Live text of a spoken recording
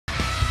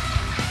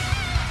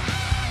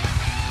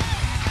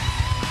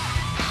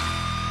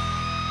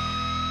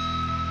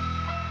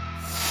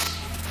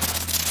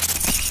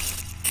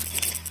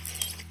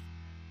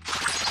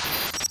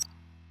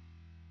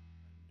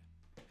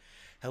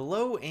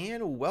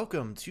and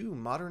welcome to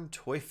Modern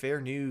Toy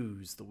Fair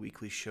News, the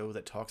weekly show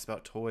that talks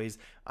about toys.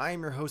 I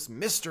am your host,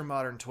 Mr.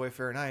 Modern Toy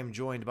Fair, and I am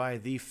joined by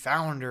the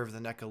founder of the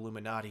Neca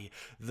Illuminati,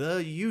 the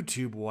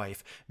YouTube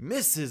wife,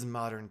 Mrs.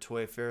 Modern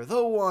Toy Fair,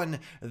 the one,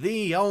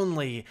 the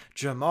only,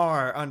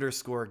 Jamar_Games.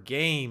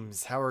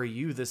 How are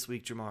you this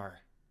week, Jamar?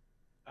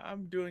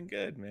 I'm doing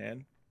good,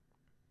 man.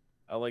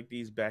 I like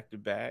these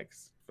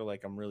back-to-backs. Feel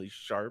like I'm really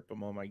sharp.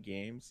 I'm on my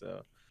game,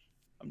 so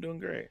I'm doing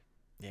great.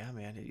 Yeah,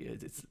 man,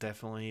 it's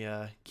definitely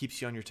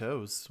keeps you on your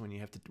toes when you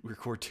have to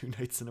record 2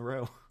 nights in a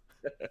row,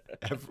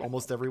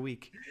 almost every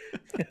week.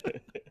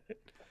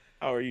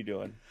 How are you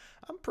doing?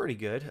 I'm pretty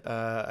good.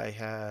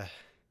 I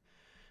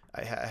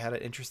had an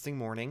interesting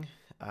morning.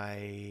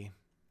 I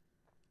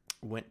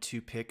went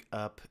to pick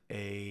up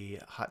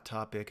a Hot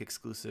Topic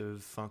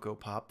exclusive Funko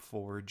Pop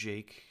for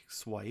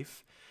Jake's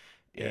wife,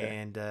 Yeah.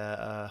 and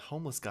a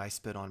homeless guy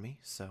spit on me.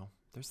 So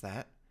there's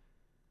that.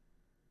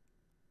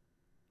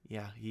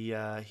 Yeah,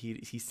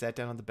 he sat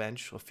down on the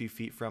bench a few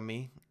feet from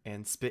me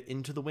and spit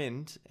into the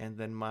wind, and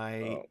then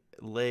my Oh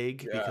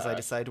leg, because I gosh.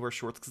 decided to wear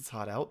shorts because it's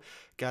hot out,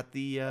 got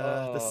the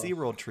Oh.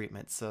 SeaWorld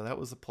treatment. So that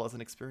was a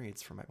pleasant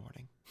experience for my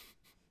morning.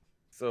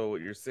 So what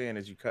you're saying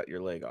is you cut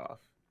your leg off?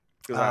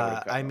 Because I would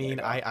have cut I my mean, leg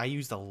off. I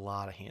used a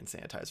lot of hand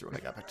sanitizer when I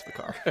got back to the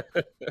car.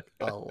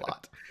 A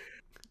lot.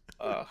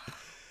 Oh, well,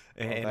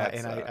 And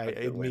that's I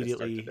a good way to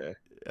start immediately today.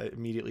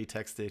 immediately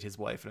texted his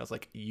wife, and I was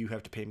like, "You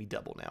have to pay me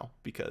double now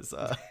because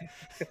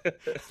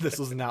this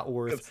was not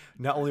worth 'Cause-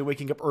 not only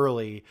waking up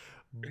early,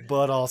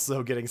 but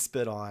also getting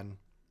spit on."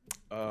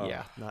 Oh,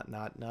 Yeah,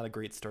 not a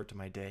great start to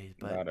my day,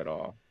 but not at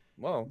all.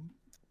 Well,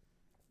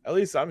 at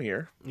least I'm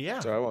here,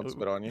 yeah, so I won't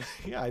spit on you.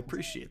 yeah, I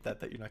appreciate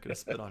that you're not going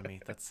to spit on me.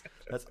 That's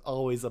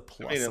always a I plus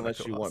mean, and a unless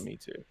you want cause. me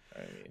to.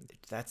 I mean,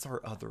 That's our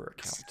other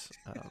account.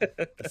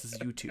 This is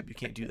YouTube. You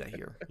can't do that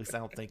here. At least I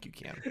don't think you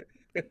can.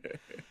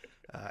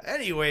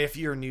 Anyway, if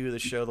you're new to the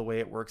show, the way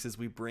it works is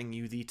we bring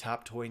you the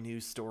top toy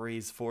news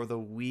stories for the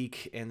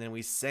week, and then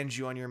we send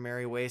you on your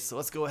merry way. So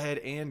let's go ahead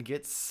and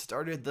get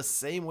started the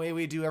same way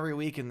we do every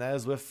week, and that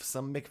is with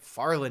some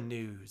Mcfarlane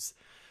news.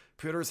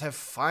 Preorders have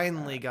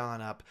finally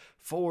gone up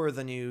for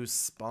the new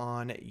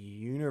Spawn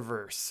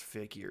Universe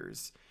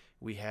figures.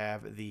 We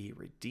have the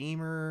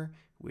Redeemer,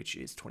 which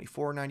is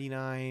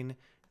 $24.99,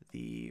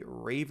 the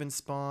Raven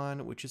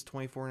Spawn, which is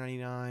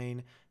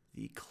 $24.99,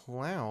 the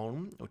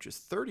Clown, which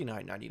is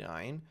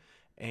 $39.99,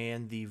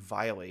 and the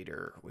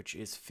Violator, which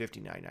is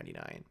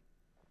 $59.99.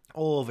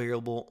 All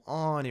available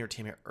on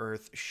Entertainment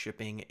Earth,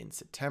 shipping in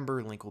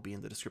September. Link will be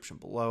in the description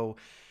below.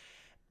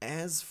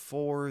 As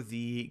for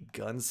the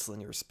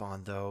Gunslinger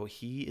Spawn, though,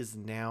 he is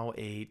now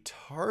a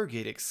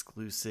Target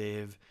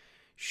exclusive,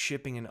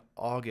 shipping in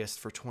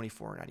August for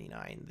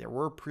 $24.99. There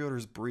were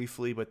pre-orders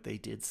briefly, but they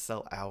did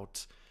sell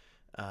out.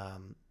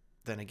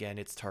 Then again,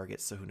 it's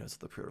Target, so who knows if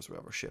the pre-orders will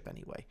ever ship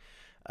anyway.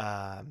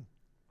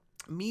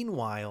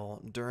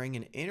 Meanwhile, during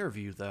an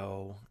interview,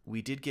 though,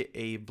 we did get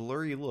a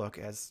blurry look,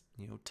 as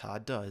you know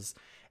Todd does,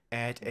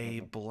 at a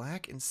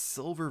black and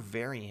silver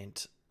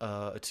variant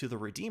to the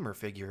Redeemer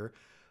figure,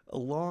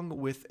 along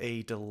with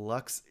a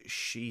deluxe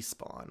she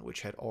spawn,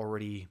 which had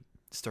already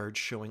started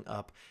showing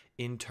up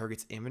in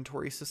Target's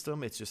inventory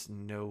system. It's just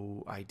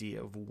no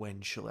idea of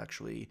when she'll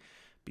actually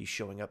be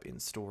showing up in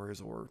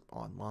stores or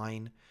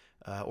online,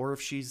 or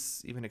if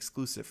she's even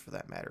exclusive for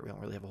that matter. We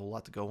don't really have a whole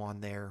lot to go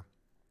on there.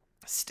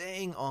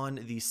 Staying on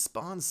the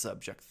Spawn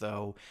subject,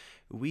 though,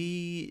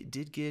 we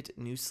did get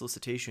new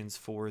solicitations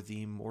for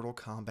the Mortal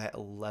Kombat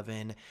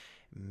 11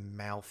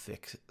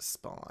 Malefic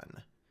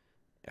Spawn.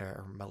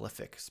 Or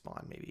Malefic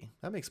Spawn, maybe.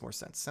 That makes more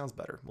sense. Sounds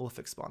better.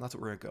 Malefic Spawn. That's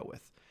what we're going to go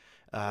with.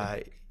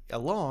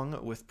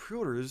 Along with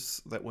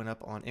pre-orders that went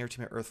up on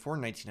Entertainment Earth for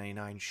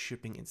 $19.99,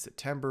 shipping in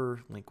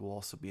September. Link will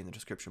also be in the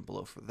description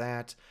below for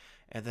that.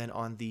 And then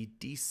on the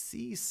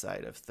DC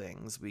side of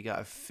things, we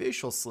got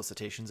official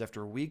solicitations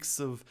after weeks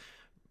of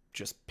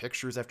just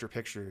pictures after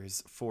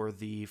pictures for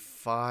the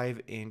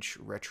 5-inch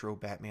retro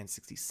Batman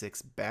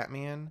 66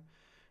 Batman,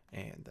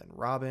 and then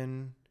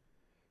Robin,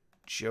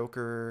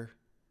 Joker,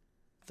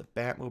 the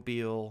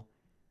Batmobile,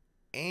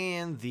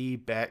 and the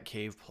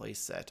Batcave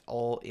playset,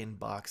 all in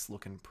box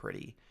looking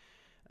pretty.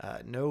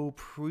 No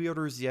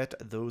pre-orders yet.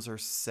 Those are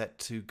set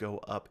to go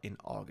up in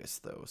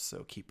August, though,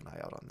 so keep an eye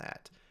out on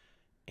that.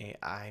 And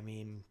I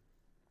mean,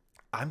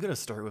 I'm gonna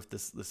start with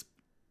this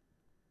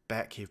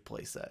Batcave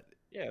playset.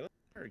 yeah, that's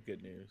very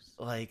good news.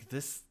 Like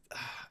this,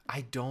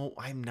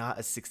 I'm not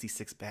a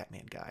 66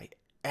 Batman guy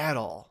at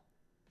all,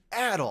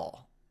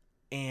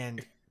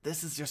 and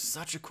this is just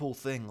such a cool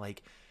thing.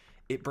 Like,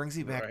 it brings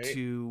me back Right?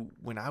 to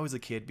when I was a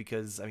kid,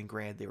 because I mean,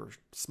 granted, they were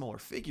smaller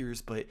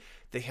figures, but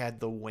they had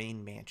the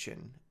Wayne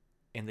Mansion,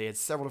 and they had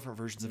several different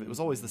versions of it. It was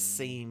always the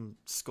same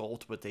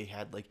sculpt, but they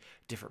had like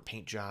different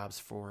paint jobs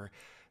for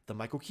the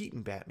Michael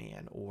Keaton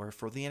Batman, or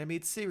for the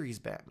animated series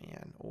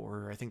Batman,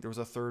 or I think there was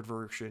a third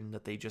version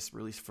that they just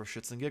released for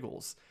shits and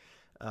giggles.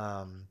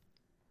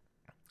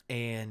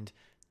 And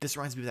this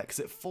reminds me of that because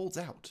it folds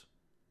out.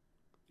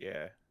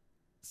 Yeah,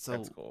 So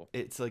that's cool.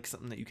 it's like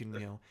something that you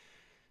can,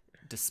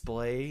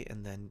 display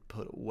and then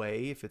put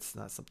away if it's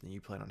not something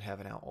you plan on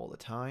having out all the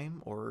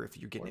time, or if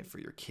you're getting it for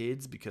your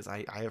kids, because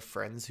I have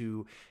friends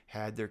who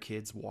had their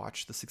kids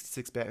watch the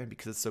 66 Batman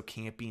because it's so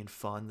campy and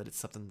fun that it's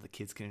something that the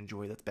kids can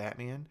enjoy that's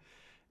Batman.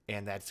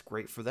 And that's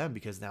great for them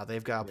because now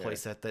they've got a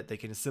playset that they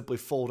can simply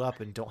fold up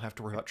and don't have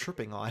to worry about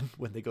tripping on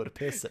when they go to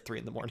piss at 3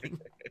 a.m.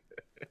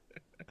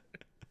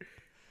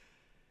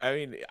 I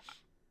mean,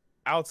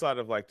 outside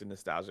of like the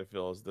nostalgia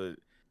feels,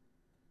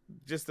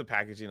 just the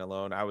packaging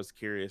alone, I was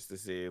curious to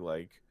see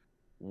like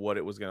what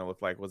it was going to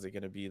look like. Was it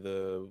going to be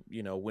the,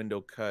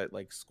 window cut,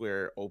 like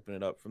square, open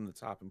it up from the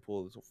top and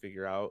pull this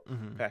figure out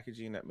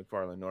packaging that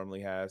McFarlane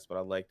normally has? But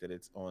I like that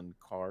it's on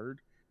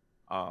card.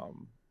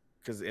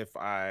 Because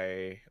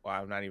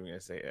I'm not even going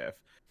to say if,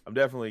 I'm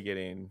definitely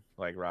getting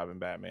like Robin,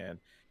 Batman,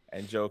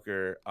 and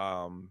Joker.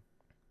 I'm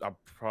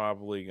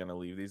probably going to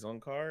leave these on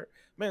card,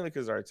 mainly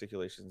because the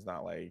articulation's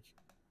not like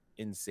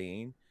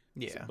insane.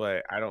 Yeah.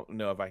 But I don't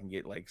know if I can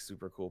get like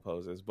super cool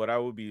poses. But I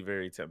would be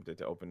very tempted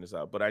to open this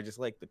up. But I just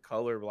like the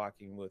color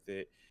blocking with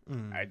it.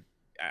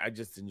 I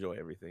just enjoy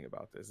everything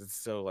about this. It's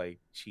so like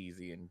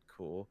cheesy and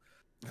cool.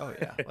 Oh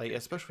yeah, like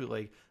especially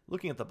like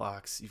looking at the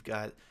box, you've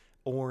got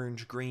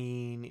orange,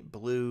 green,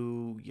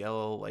 blue,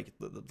 yellow. Like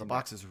the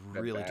boxes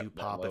really do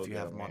pop if you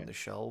have them on the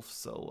shelf.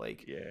 So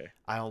like,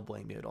 I don't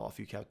blame you at all if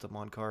you kept them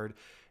on card.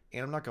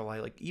 And I'm not gonna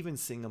lie, like even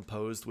seeing them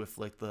posed with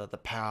like the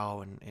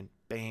pow and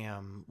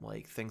bam,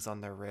 like things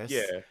on their wrists,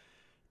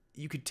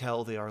 you could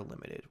tell they are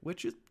limited.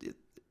 Which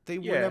they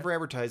were never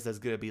advertised as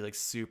gonna be like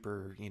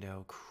super,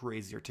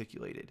 crazy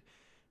articulated.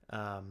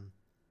 I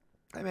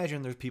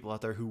imagine there's people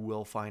out there who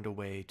will find a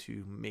way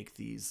to make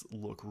these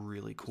look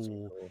really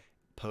cool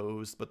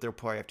posed, but they'll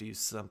probably have to use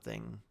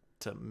something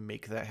to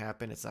make that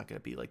happen. It's not going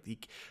to be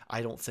like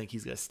I don't think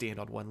he's going to stand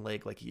on one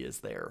leg like he is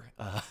there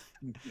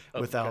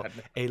without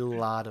a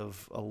lot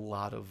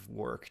of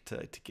work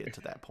to get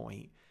to that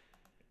point.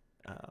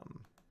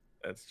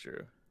 That's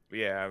true.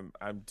 Yeah,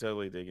 I'm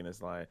totally digging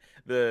this line.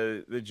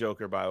 The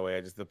Joker, by the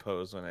way, the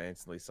pose when I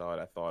instantly saw it,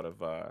 I thought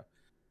of I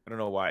don't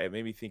know why, it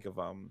made me think of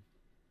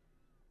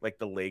like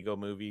the Lego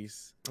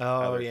movies.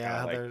 Oh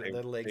yeah, like,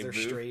 their legs are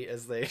straight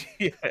as they.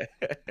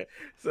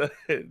 So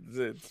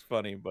it's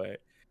funny,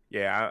 but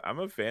yeah, I'm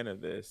a fan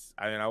of this.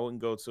 I mean, I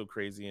wouldn't go so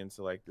crazy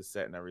into like the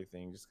set and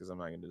everything, just because I'm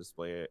not going to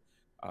display it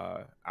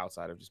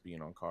outside of just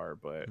being on card.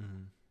 But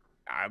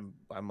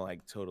I'm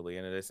like totally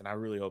into this, and I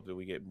really hope that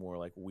we get more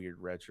like weird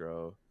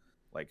retro,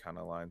 like kind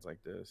of lines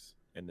like this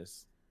in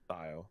this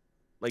style,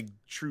 like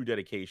true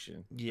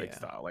dedication, like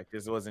style. Like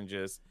this wasn't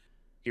just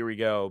here we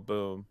go,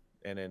 boom.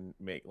 And then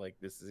make like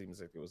this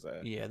seems like it was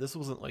this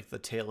wasn't like the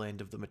tail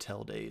end of the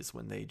Mattel days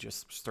when they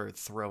just started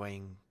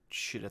throwing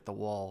shit at the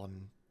wall,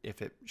 and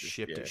if it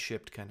shipped, it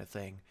shipped kind of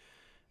thing.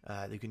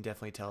 You can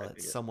definitely tell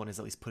that someone is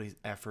at least putting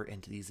effort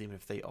into these, even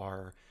if they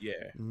are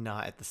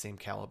not at the same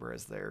caliber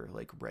as their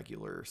like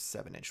regular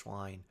 7-inch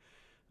line.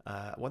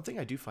 One thing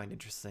I do find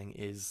interesting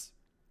is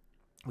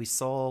we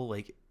saw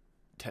like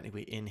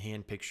technically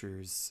in-hand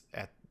pictures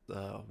at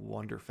the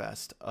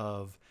Wonderfest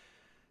of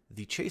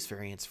the chase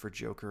variants for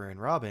Joker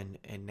and Robin,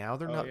 and now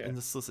they're not in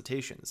the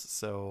solicitations.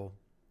 So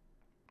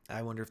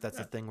I wonder if that's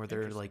a thing where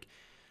they're like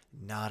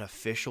not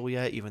official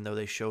yet, even though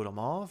they showed them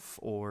off,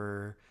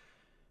 or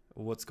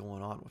what's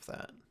going on with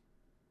that.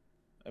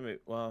 I mean,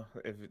 well,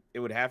 if it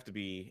would have to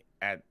be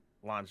at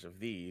launch of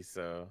these,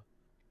 so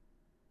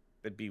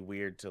it'd be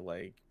weird to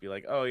like be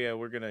like, oh yeah,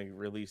 we're gonna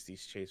release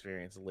these chase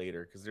variants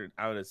later, because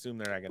I would assume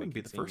they're not gonna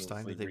be the first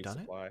time that they've done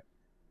it.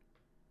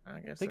 I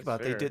guess think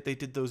about it. They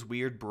did those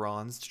weird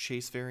bronzed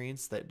chase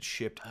variants that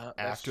shipped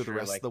after the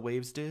rest of the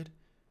waves did.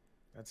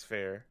 That's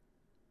fair,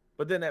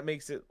 but then that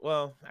makes it,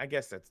 well, I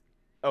guess that's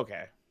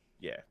okay.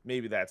 Yeah,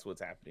 maybe that's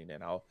what's happening,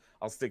 and I'll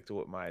stick to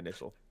what my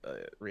initial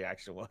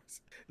reaction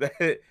was.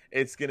 That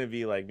it's gonna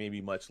be like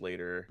maybe much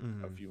later,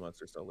 a few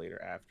months or so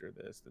later after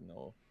this, then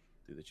they'll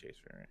do the chase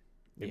variant.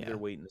 Maybe they're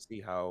waiting to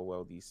see how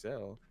well these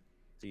sell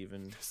to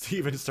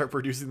even start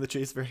producing the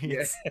chase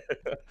variants.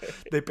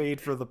 They paid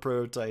for the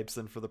prototypes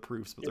and for the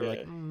proofs, but they're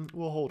like,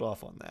 we'll hold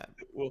off on that.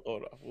 We'll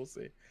hold off. We'll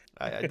see.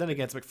 Then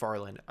against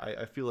McFarlane,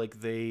 I feel like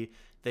they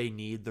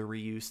need the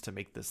reuse to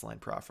make this line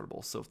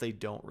profitable. So if they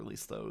don't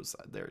release those,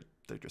 they're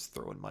just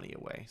throwing money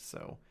away.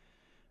 So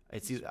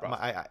it's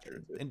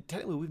and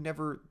technically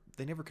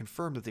they never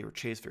confirmed that they were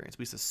chase variants.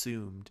 We just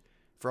assumed.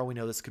 For all we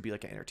know, this could be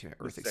like an Entertainment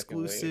Earth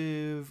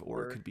exclusive,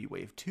 or it could be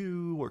Wave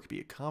 2, or it could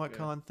be a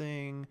Comic-Con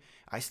thing.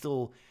 I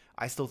still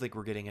think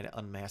we're getting an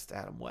unmasked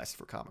Adam West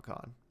for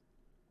Comic-Con.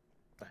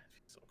 That'd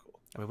be so cool.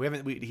 I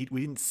mean, we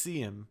didn't see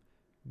him,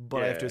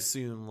 but I have to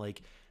assume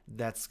like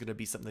that's gonna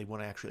be something they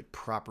want to actually like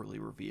properly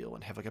reveal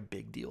and have like a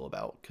big deal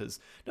about. Because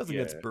nothing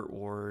against Burt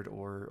Ward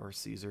or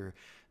Caesar,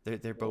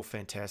 they're both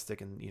fantastic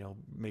and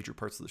major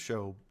parts of the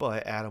show.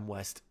 But Adam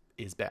West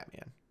is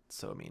Batman,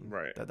 so I mean,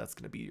 that's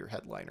gonna be your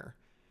headliner.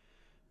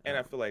 And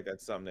I feel like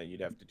that's something that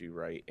you'd have to do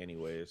right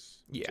anyways.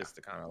 Just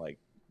to kind of like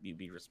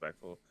be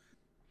respectful.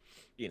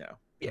 You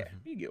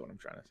get what I'm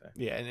trying to say.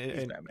 Yeah,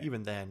 and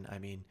even then, I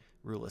mean,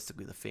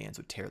 realistically, the fans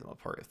would tear them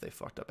apart if they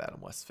fucked up Adam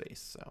West's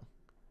face.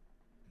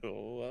 So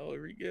Oh, well,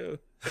 here we go.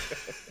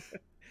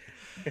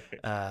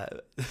 Uh,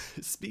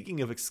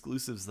 Speaking of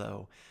exclusives,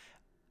 though,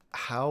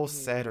 how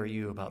sad are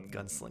you about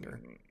Gunslinger?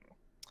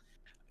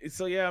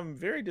 So yeah, I'm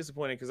very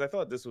disappointed because I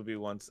thought this would be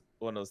one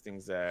of those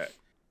things that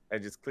I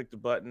just click the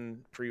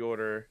button,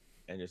 pre-order,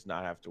 and just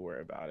not have to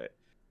worry about it.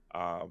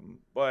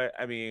 But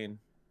I mean,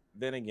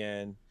 then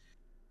again,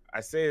 I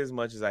say as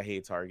much as I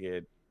hate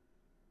Target,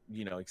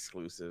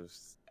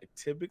 exclusives, I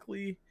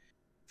typically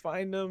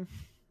find them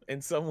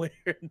in some way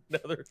or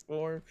another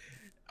form.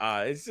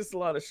 It's just a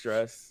lot of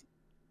stress.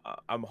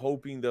 I'm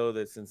hoping though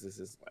that since this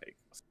is like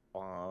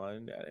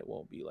Spawn, that it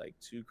won't be like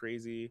too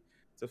crazy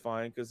to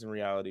find, because in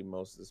reality,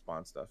 most of the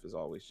Spawn stuff is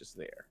always just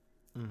there.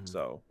 Mm.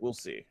 So we'll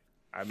see.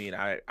 I mean,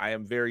 I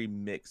am very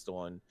mixed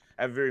on.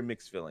 I have very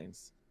mixed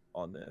feelings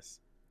on this.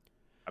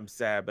 I'm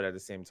sad, but at the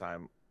same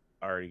time,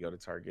 I already go to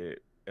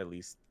Target at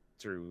least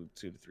through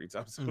 2 to 3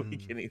 times a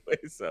week anyway.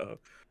 So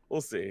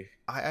we'll see.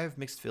 I have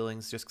mixed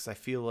feelings just because I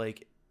feel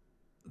like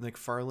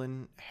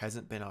Mcfarlane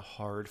hasn't been a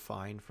hard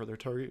find for their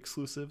Target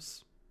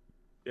exclusives.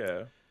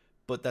 Yeah.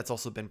 But that's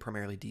also been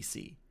primarily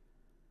DC.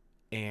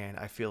 And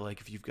I feel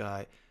like if you've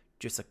got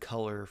just a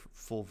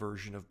colorful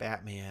version of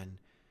Batman,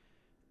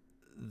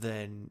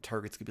 then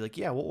Target's gonna be like,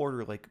 yeah, we'll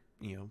order like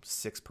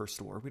 6 per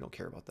store. We don't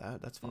care about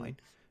that. That's fine.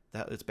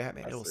 That it's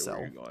Batman. It'll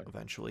sell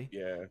eventually.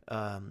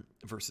 Yeah.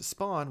 Versus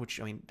Spawn, which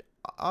I mean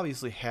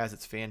obviously has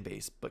its fan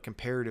base, but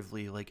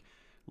comparatively, like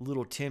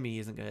little Timmy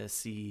isn't gonna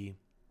see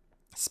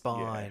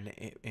Spawn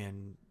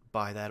and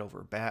buy that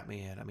over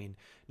Batman. I mean,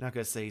 not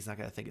gonna say he's not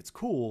gonna think it's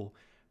cool,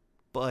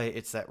 but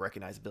it's that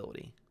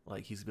recognizability.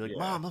 Like he's gonna be like,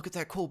 Mom, look at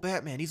that cool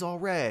Batman. He's all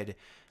red.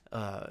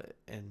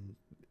 And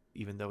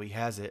even though he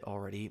has it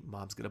already,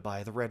 Mom's gonna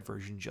buy the red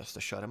version just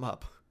to shut him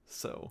up.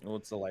 So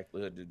what's the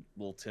likelihood that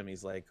little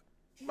Timmy's like,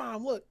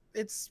 Mom, look,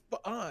 it's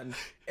Spawn,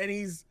 and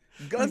he's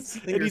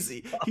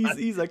Gunslinger.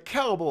 He's a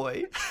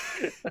cowboy.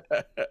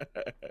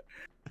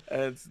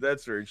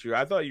 That's very true.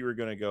 I thought you were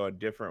gonna go a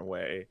different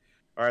way,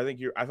 or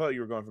I thought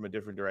you were going from a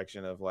different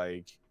direction of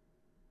like,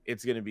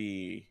 it's gonna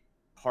be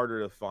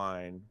harder to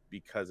find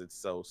because it's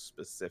so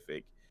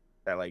specific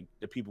that like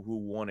the people who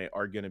want it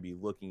are going to be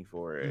looking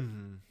for it.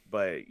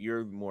 But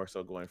you're more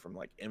so going from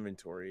like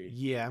inventory.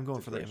 Yeah, I'm going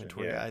for the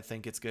inventory. Yeah. I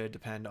think it's going to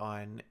depend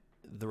on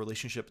the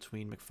relationship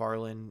between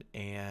Mcfarlane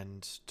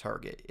and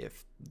Target.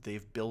 If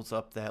they've built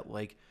up that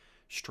like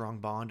strong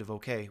bond of,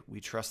 okay, we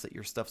trust that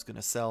your stuff's going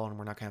to sell and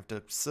we're not going to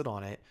have to sit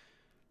on it,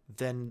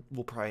 then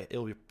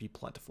it'll be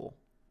plentiful.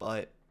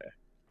 But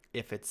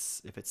if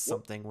it's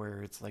something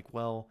where it's like,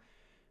 well,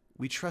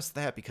 we trust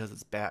that because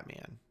it's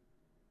Batman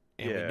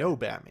and we know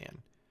Batman.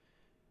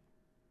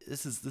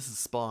 This is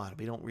Spawn.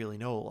 We don't really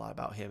know a lot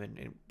about him,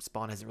 and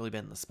Spawn hasn't really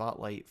been in the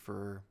spotlight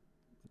for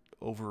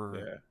over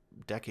a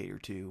decade or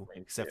two,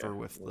 except for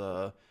with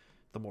the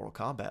Mortal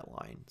Kombat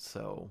line.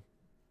 So,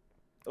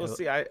 well,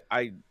 see,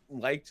 I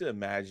like to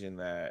imagine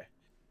that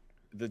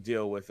the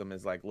deal with them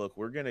is like, look,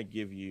 we're gonna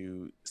give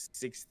you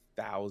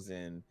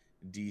 6,000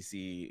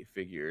 DC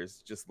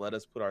figures. Just let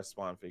us put our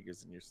Spawn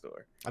figures in your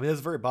store. I mean, that's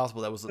very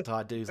possible. That was what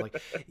Todd did. He's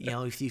like,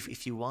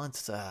 if you want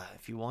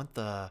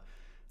the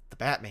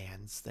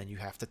Batmans, then you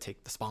have to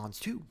take the Spawns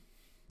too.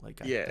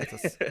 Like, I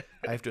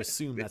have to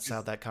assume that's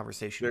how that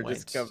conversation went. They're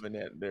just coming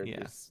in. They're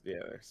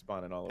they're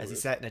spawning all over. As he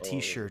sat in a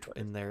T-shirt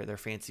in their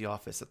fancy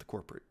office at the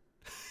corporate.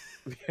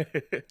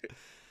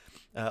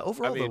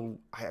 Overall, though,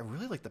 I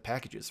really like the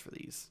packages for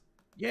these.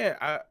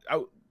 Yeah,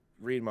 I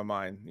read my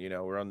mind.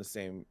 We're on the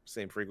same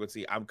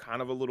frequency. I'm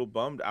kind of a little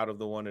bummed out of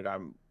the one that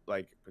I'm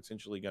like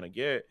potentially gonna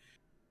get.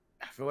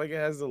 I feel like it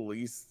has the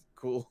least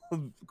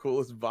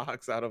coolest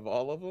box out of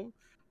all of them.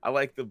 I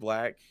like the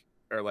black,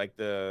 or like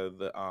the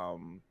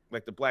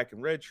black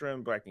and red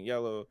trim, black and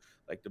yellow,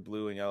 like the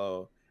blue and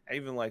yellow. I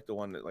even like the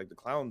one that like the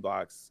clown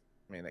box.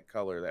 I mean, that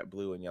color, that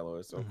blue and yellow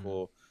is so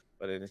cool.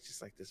 But then it's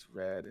just like this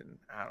red, and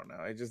I don't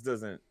know. It just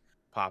doesn't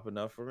pop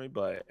enough for me.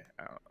 But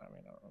I don't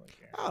really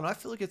care. I don't know. I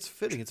feel like it's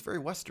fitting. It's very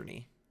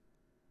westerny.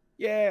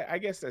 Yeah, I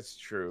guess that's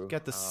true.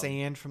 Got the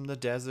sand from the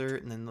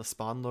desert, and then the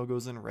Spawn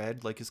logos in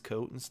red, like his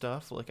coat and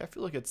stuff. Like I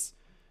feel like it's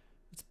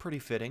pretty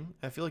fitting.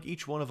 I feel like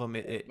each one of them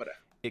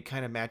it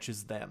kind of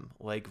matches them.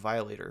 Like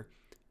Violator,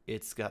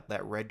 it's got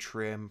that red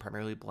trim,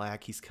 primarily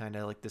black. He's kind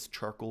of like this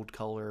charcoaled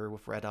color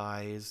with red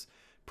eyes.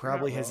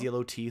 Probably has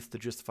yellow teeth to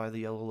justify the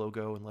yellow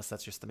logo, unless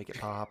that's just to make it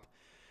pop.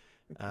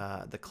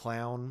 The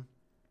clown,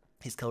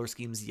 his color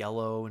scheme's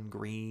yellow and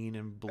green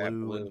and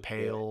blue and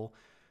pale,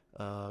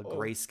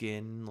 gray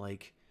skin.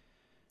 Like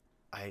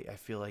I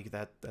feel like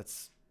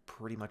that's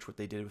pretty much what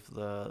they did with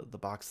the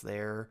box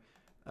there.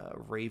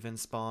 Raven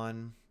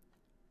Spawn.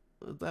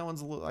 That one's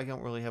a little. I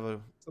don't really have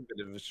a. It's a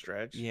bit of a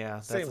stretch.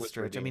 Yeah, that's a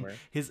stretch. Redeemer. I mean,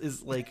 his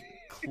is like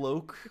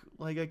cloak,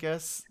 like I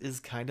guess, is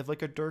kind of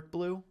like a dark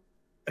blue.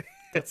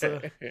 That's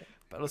about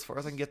as far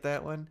as I can get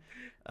that one.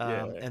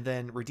 And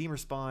then Redeemer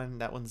Spawn,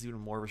 that one's even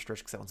more of a stretch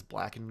because that one's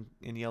black and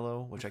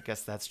yellow, which I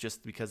guess that's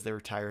just because they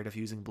were tired of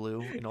using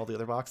blue in all the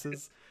other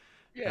boxes.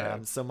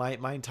 So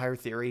my entire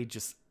theory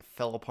just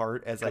fell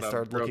apart as I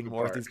started looking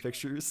more at these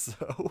pictures.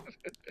 So,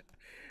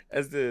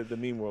 as the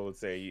meme world would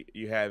say,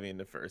 you have me in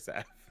the first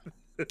half.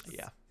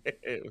 Yeah.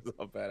 It was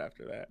all bad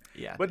after that.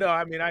 Yeah. But no,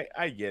 I mean,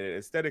 I get it.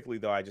 Aesthetically,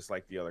 though, I just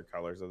like the other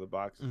colors of the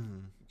box. Hmm.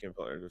 You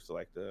can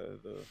select the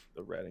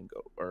red and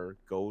gold or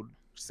gold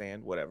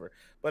sand, whatever.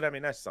 But I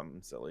mean, that's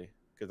something silly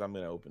because I'm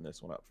gonna open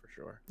this one up for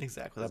sure.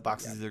 Exactly. It's That gonna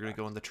box be is out either the going to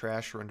go box. in the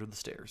trash or under the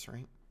stairs,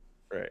 right?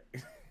 Right.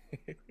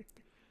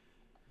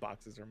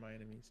 Boxes are my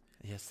enemies.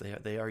 Yes,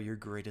 they are your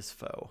greatest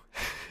foe.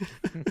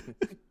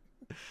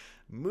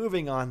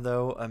 Moving on,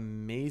 though,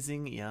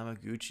 amazing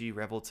Yamaguchi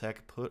Revoltech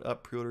put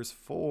up pre-orders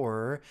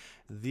for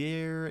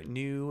their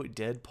new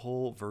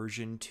Deadpool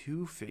version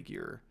 2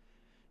 figure.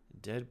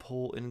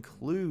 Deadpool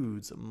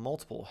includes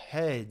multiple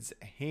heads,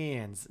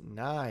 hands,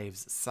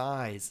 knives,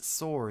 size,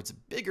 swords,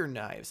 bigger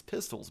knives,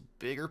 pistols,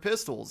 bigger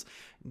pistols,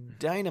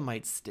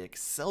 dynamite stick,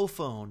 cell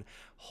phone,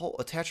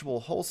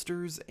 attachable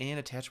holsters, and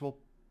attachable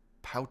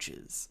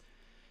pouches.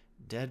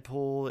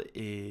 Deadpool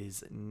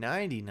is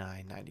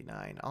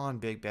 $99.99 on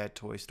Big Bad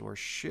Toy Store,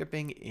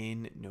 shipping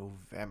in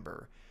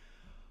November.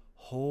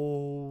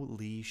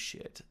 Holy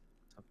shit.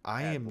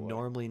 I Bad am boy.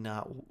 normally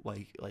not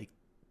like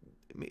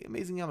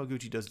Amazing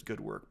Yamaguchi does good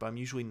work, but I'm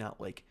usually not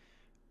like,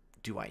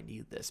 do I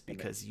need this?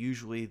 Because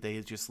usually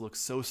they just look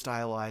so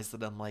stylized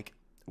that I'm like,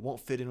 it won't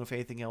fit in with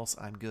anything else,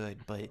 I'm good.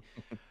 But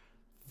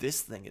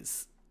this thing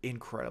is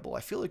incredible.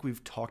 I feel like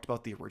we've talked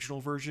about the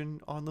original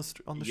version on the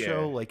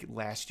show like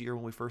last year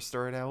when we first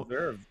started out. Was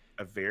there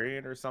a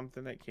variant or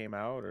something that came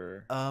out,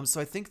 or?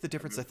 So I think the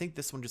difference, I think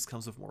this one just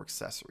comes with more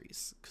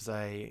accessories because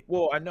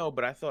Well, I know,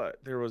 but I thought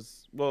there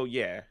was. Well,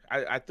 yeah,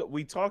 I thought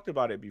we talked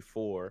about it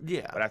before.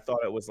 Yeah. But I thought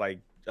it was like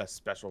a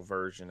special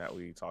version that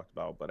we talked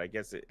about. But I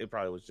guess it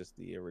probably was just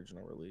the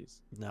original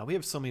release. No, we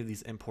have so many of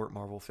these import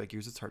Marvel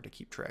figures. It's hard to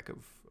keep track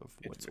of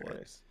what's what.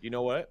 Nice. You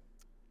know what?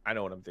 I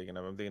know what I'm thinking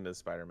of. I'm thinking of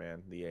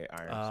Spider-Man, the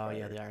Iron. Oh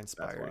yeah, the Iron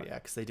Spider. Yeah,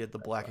 because they did the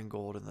black and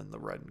gold and then the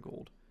red and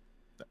gold.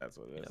 That's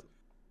what it is. Yep.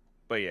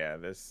 But yeah,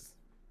 this.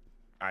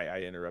 I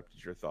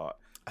interrupted your thought.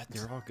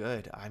 They're all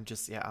good.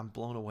 I'm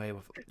blown away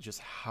with just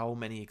how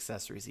many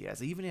accessories he has.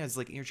 He even has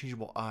like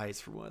interchangeable eyes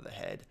for one of the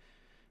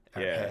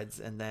heads,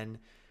 and then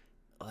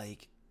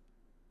like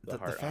the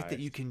fact that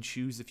you can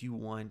choose if you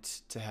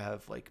want to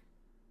have like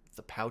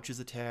the pouches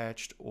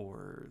attached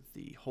or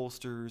the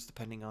holsters,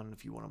 depending on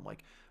if you want them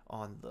like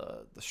on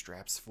the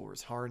straps for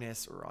his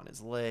harness or on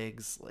his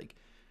legs, like.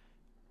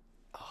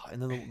 Oh,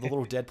 and then the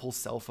little Deadpool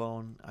cell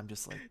phone. I'm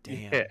just like,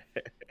 damn,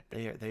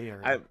 they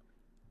are.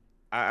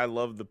 I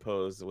love the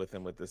pose with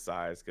him with the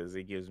size because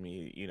it gives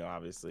me,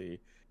 obviously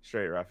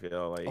straight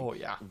Raphael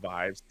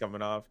vibes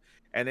coming off,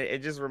 and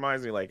it just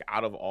reminds me like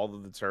out of all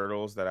of the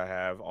turtles that I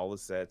have, all the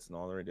sets and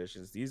all the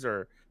editions, these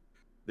are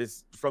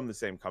from the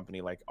same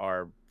company, like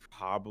are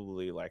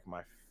probably like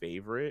my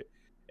favorite.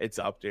 It's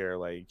up there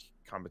like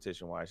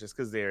competition wise, just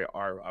because they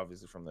are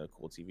obviously from the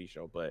cool TV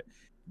show, but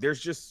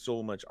there's just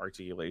so much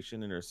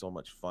articulation and there's so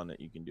much fun that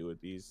you can do with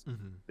these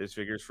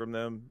figures from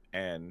them,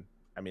 and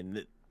I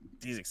mean.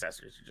 These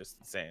accessories are just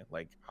insane.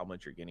 Like how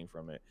much you're getting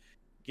from it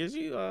gives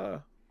you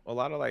a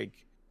lot of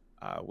like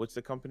what's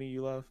the company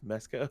you love?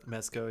 Mezco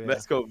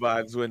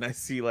vibes when I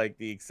see like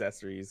the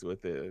accessories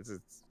with it.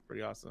 It's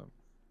pretty awesome.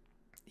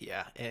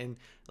 Yeah, and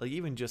like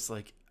even just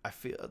like I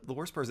feel the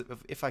worst part is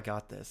if I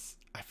got this,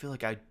 I feel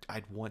like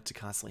I'd want to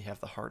constantly have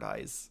the hard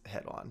eyes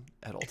head on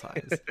at all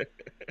times.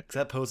 Because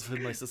that pose of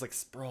him like just like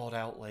sprawled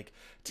out like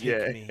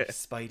take me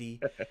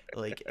Spidey,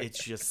 like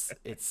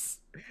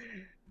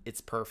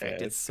it's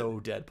perfect. It's so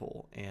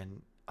Deadpool,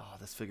 and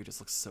this figure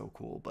just looks so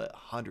cool. But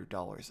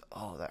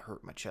 $100, that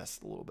hurt my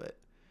chest a little bit.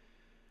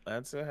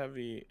 That's a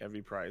heavy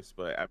price,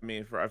 but I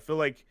mean, I feel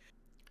like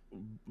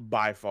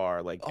by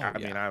far, like I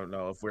mean, I don't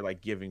know if we're like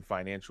giving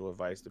financial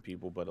advice to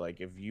people, but like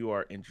if you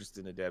are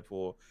interested in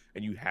Deadpool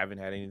and you haven't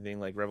had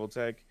anything like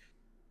Revoltech,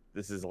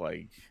 this is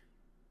like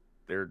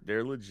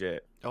they're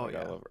legit. Oh like,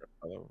 yeah, I love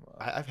them.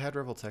 I've had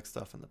Revoltech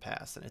stuff in the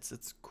past, and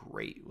it's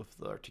great with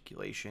the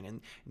articulation.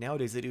 And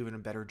nowadays they do even a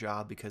better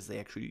job because they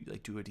actually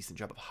like do a decent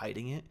job of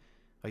hiding it.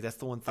 Like that's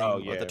the one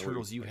thing with the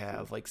turtles you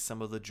have. Like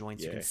some of the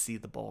joints you can see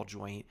the ball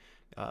joint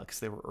because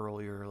they were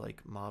earlier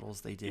like models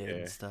they did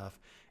and stuff.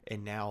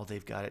 And now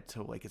they've got it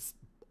to like it's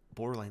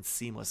borderline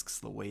seamless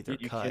because the way they're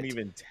cut. You can't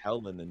even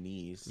tell in the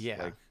knees.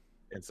 Yeah, like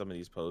in some of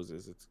these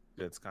poses,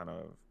 it's kind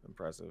of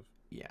impressive.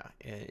 Yeah,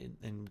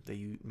 and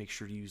they make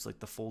sure to use like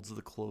the folds of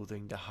the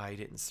clothing to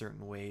hide it in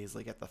certain ways,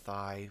 like at the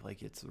thigh,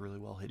 like it's really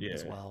well hidden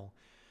as well.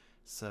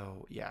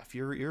 So yeah, if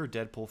you're a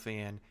Deadpool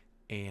fan,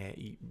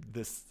 and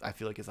this I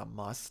feel like is a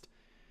must.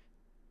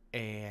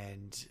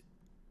 And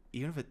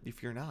even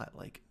if you're not,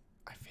 like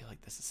I feel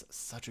like this is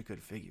such a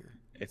good figure.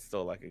 It's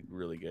still like a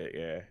really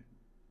good,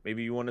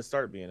 Maybe you want to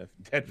start being a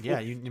Deadpool. Yeah,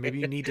 maybe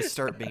you need to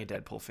start being a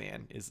Deadpool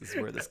fan. Is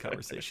where this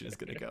conversation is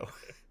going to go.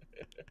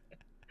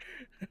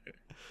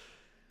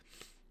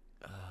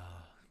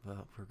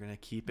 Well, we're gonna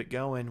keep it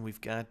going. We've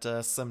got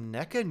some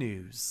Neca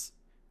news,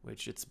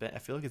 which I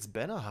feel like it's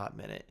been a hot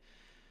minute.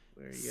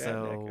 Where you at,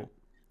 Neca?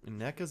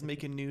 NECA's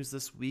making news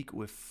this week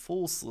with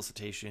full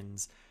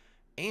solicitations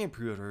and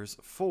pre-orders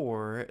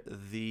for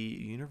the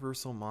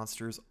Universal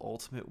Monsters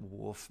Ultimate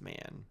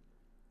Wolfman.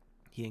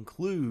 He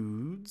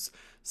includes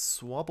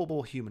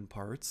swappable human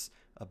parts,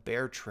 a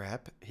bear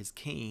trap, his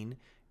cane,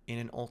 and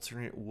an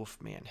alternate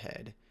Wolfman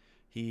head.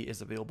 He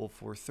is available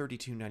for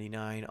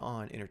 $32.99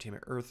 on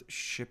Entertainment Earth,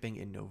 shipping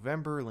in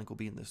November. Link will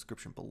be in the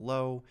description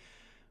below.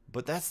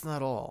 But that's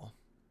not all.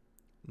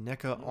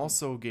 Neca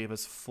also gave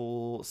us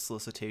full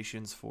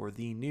solicitations for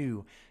the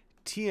new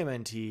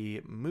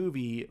TMNT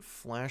movie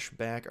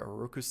flashback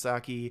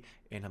Orokusaki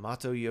and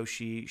Hamato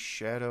Yoshi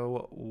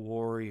Shadow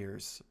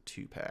Warriors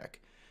 2-pack,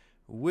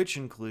 which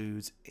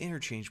includes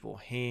interchangeable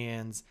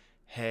hands,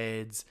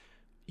 heads,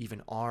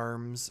 even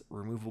arms,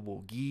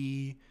 removable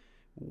gi,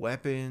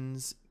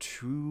 weapons,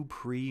 2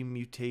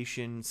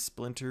 pre-mutation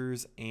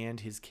splinters, and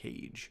his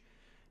cage.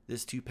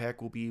 This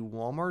 2-pack will be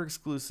Walmart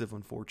exclusive,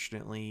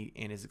 unfortunately,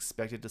 and is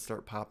expected to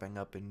start popping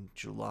up in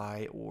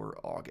July or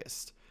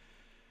August.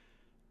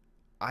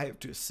 I have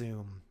to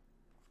assume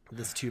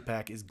this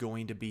 2-pack is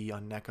going to be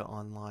on NECA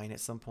online at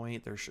some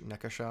point, their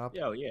NECA shop.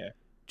 Oh, yeah.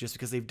 Just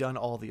because they've done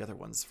all the other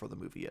ones for the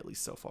movie, at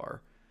least so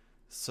far.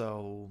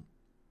 So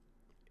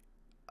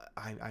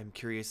I'm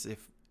curious if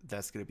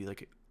that's going to be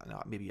like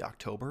maybe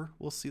October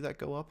we'll see that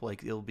go up.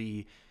 Like it'll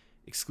be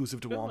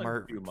exclusive to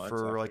Walmart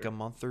for like a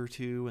month or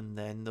two, and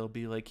then they'll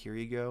be like, here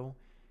you go.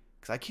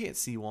 Because I can't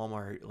see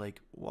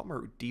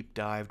Walmart deep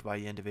dived by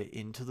the end of it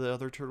into the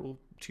other Turtle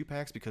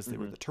 2-packs because they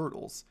were the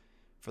Turtles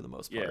for the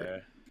most part. Yeah.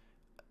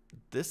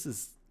 This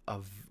is a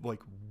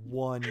like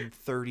 1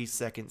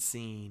 30-second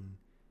scene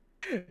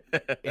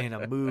in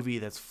a movie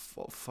that's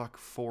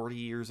 40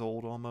 years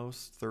old,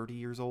 almost 30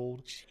 years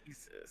old.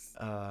 Jesus.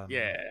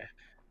 Yeah.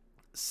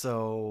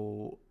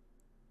 So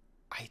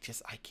I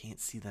can't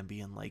see them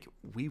being like,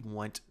 we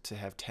want to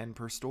have 10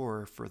 per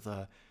store for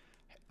the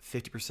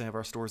 50% of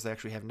our stores that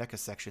actually have NECA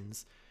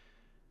sections,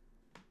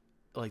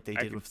 like they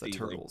did with the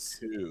Turtles.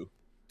 Like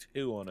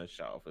two on a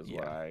shelf is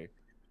what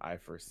I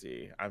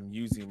foresee. I'm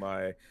using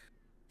my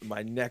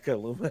NECA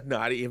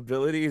Illuminati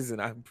abilities,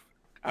 and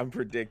I'm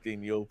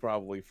predicting you'll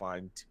probably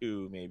find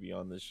 2 maybe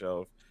on the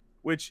shelf,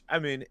 which I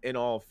mean, in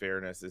all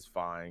fairness, is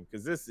fine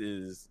because this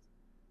is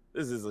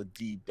a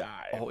deep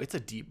dive. Oh, it's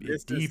a deep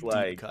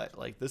cut.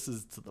 Like this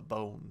is to the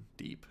bone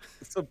deep.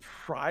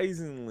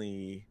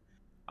 Surprisingly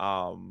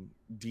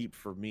deep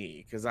for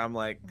me because I'm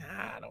like,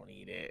 nah, I don't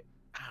need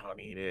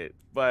it.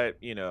 But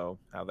you know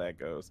how that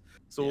goes.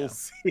 So we'll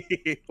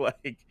see.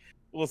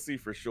 We'll see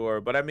for sure.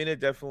 But I mean, it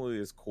definitely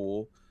is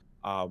cool.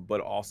 But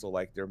also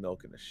like they're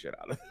milking the shit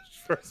out of this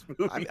first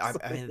movie. I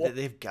mean,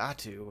 they've got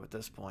to at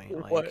this point.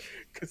 Like,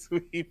 because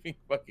we even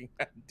fucking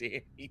got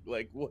Danny.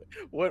 Like,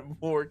 what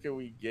more can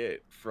we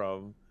get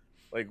from?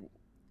 Like,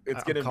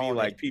 it's gonna be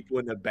like people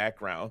in the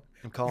background.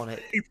 I'm calling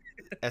it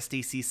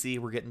SDCC.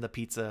 We're getting the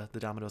pizza, the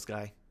Domino's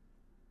guy.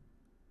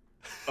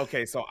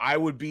 Okay, so I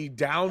would be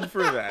down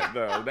for that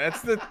though.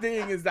 That's the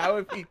thing, is I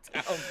would be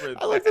down for that.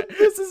 I like that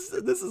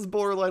this is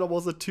borderline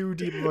almost a too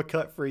deep of a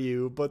cut for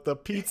you, but the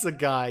pizza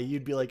guy,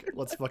 you'd be like,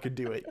 let's fucking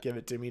do it. Give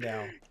it to me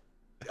now.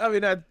 I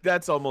mean,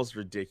 that's almost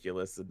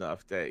ridiculous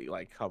enough that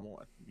like, come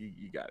on,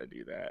 you got to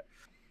do that.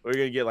 We're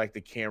gonna get like the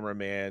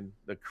cameraman,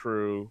 the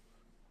crew.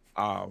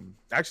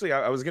 Actually,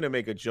 I was gonna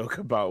make a joke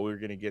about we were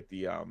gonna get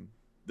the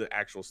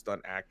actual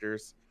stunt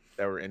actors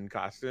that were in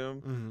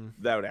costume.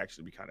 That would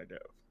actually be kind of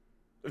dope.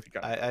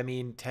 I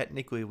mean,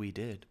 technically we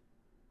did.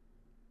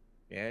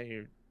 Yeah,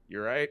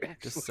 you're right.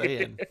 Actually. Just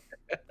saying.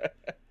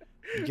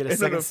 You get a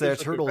second set of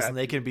turtles and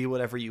they can be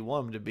whatever you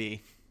want them to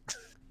be.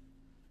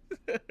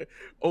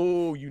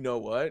 Oh, you know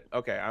what?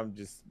 Okay, I'm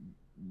just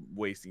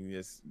wasting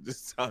this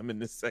time in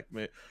this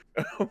segment.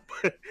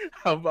 But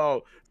how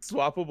about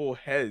swappable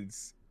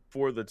heads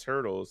for the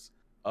turtles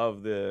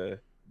of the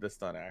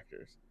stunt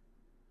actors?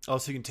 Oh,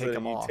 so you can take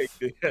them off. Take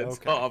the heads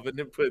off and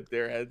then put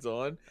their heads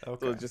on.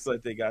 Okay. So just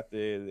like they got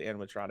the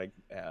animatronic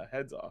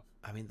heads off.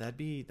 I mean, that'd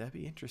be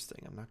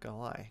interesting. I'm not gonna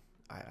lie.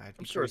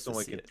 I'm sure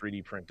someone can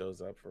 3D print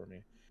those up for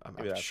me. I'm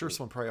sure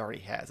someone probably already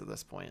has at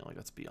this point. Like,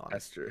 let's be honest.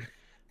 That's true.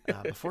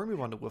 Before we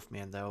move on to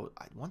Wolfman, though,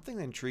 one thing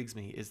that intrigues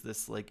me is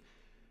this like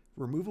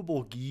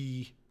removable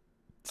gi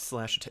 /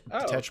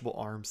 detachable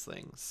arms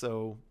thing.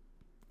 So,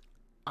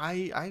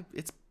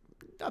 it's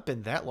not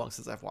been that long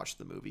since I've watched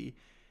the movie.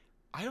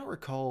 I don't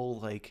recall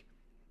like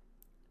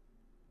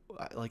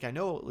I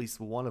know at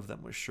least one of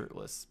them was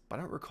shirtless, but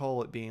I don't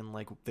recall it being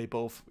like they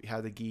both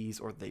had the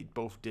gis or they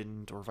both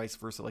didn't or vice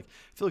versa. Like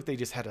I feel like they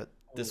just had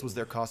this was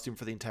their costume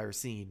for the entire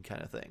scene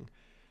kind of thing.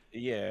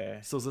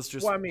 Yeah. So is this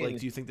just like,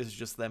 do you think this is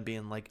just them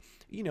being like,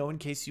 in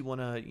case you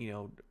want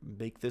to,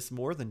 make this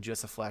more than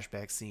just a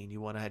flashback scene, you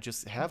want to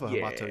just have a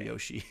Hamato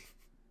Yoshi?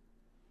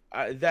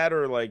 That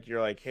or like you're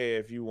like, hey,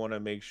 if you want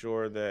to make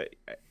sure that.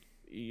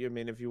 I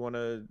mean, if you want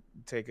to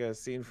take a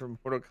scene from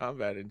Mortal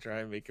Kombat and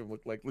try and make him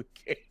look like Luke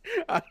Cage,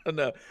 I don't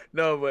know.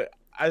 No, but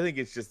I think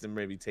it's just them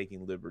maybe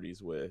taking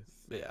liberties with,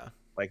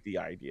 like the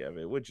idea of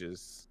it, which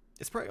is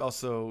it's probably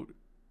also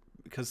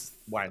because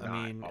why not?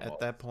 I mean, at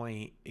that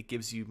point, it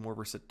gives you more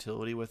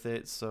versatility with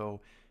it, so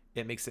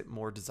it makes it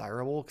more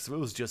desirable. Because if it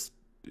was just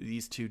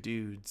these two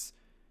dudes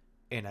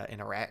in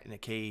a rat in a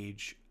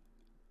cage,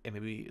 and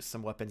maybe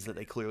some weapons that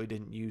they clearly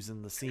didn't use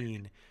in the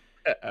scene.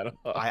 At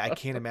all. I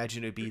can't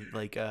imagine it would be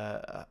like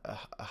a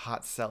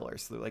hot seller.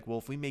 So they're like, well,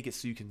 if we make it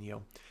so you can,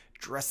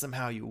 dress them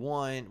how you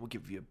want, we'll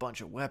give you a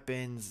bunch of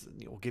weapons.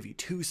 We'll give you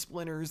 2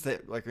 splinters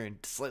that like are in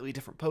slightly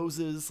different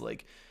poses.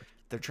 Like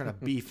they're trying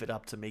to beef it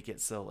up to make it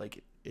so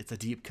like it's a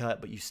deep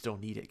cut, but you still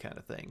need it kind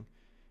of thing.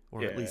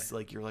 Or at least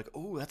like you're like,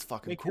 oh, that's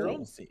fucking Make cool. your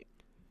own scene.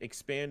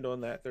 Expand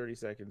on that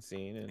 30-second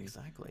scene and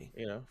exactly,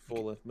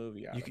 full length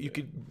movie out you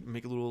could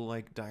make a little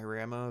like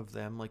diorama of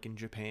them like in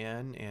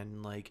Japan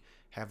and like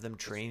have them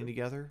training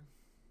together,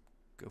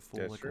 go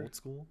full like old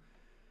school.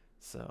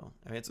 So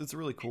I mean it's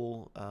really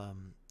cool.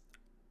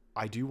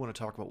 I do want to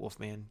talk about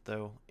Wolfman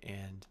though,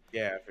 and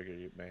yeah, I figured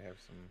you may have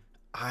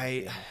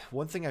some.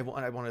 One thing I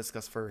want to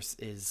discuss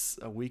first is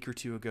a week or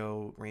two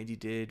ago, Randy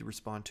did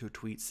respond to a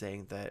tweet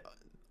saying that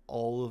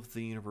all of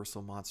the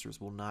Universal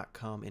monsters will not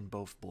come in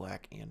both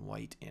black and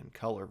white and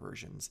color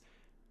versions.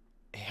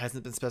 It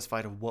hasn't been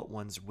specified of what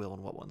ones will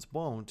and what ones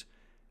won't.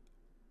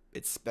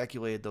 It's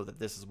speculated, though, that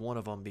this is one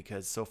of them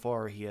because so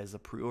far he has a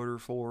pre-order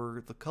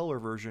for the color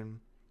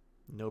version,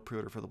 no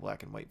pre-order for the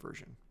black and white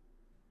version.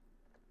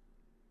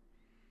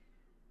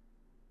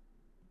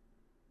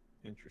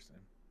 Interesting.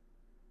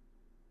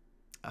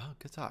 Oh,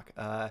 good talk.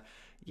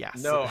 Yeah.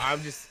 No,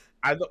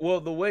 well,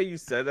 the way you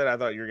said that, I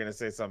thought you were gonna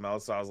say something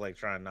else, so I was like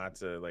trying not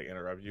to like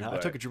interrupt you. No, but...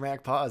 I took a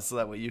dramatic pause so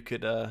that way you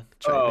could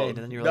chime in, and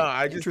then you're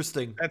like,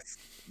 interesting.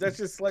 That's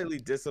just slightly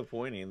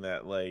disappointing.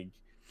 That like,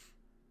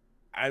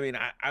 I mean,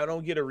 I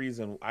don't get a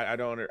reason. I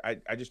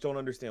just don't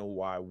understand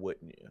why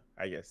wouldn't you?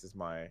 I guess is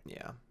my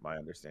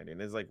understanding.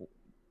 It's like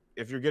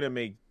if you're gonna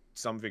make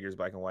some figures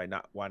black and white,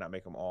 why not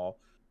make them all?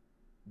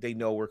 They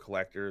know we're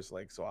collectors,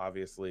 like so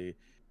obviously.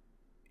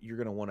 You're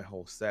gonna want a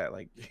whole set.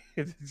 Like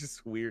it's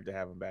just weird to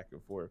have them back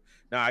and forth.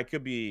 Now I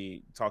could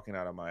be talking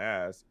out of my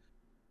ass.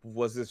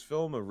 Was this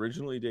film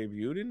originally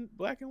debuted in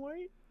black and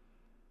white?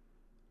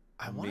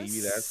 I want to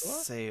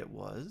say it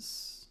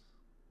was.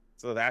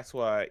 So that's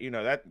why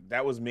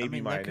that was maybe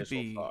my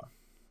initial thought.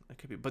 That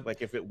could be, but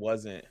like if it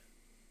wasn't,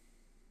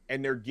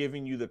 and they're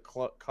giving you the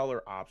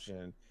color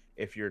option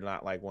if you're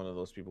not like one of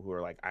those people who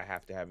are like I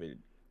have to have it.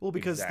 Well,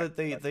 because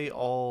they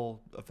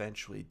all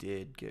eventually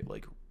did get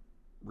like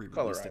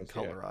re-released and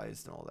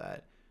colorized and all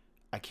that.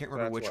 I can't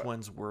remember which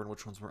ones were and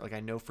which ones weren't. Like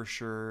I know for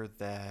sure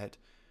that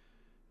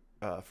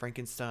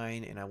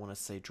Frankenstein and I want to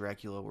say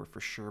Dracula were for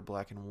sure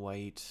black and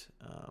white.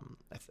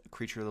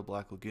 Creature of the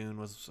Black Lagoon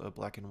was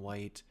black and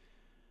white.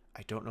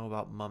 I don't know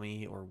about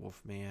Mummy or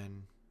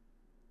Wolfman.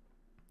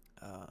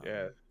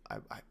 I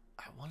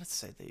want to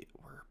say they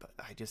were, but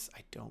I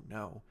don't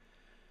know.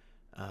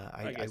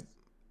 I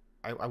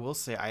will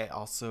say I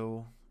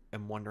also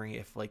am wondering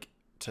if like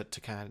to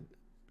kind of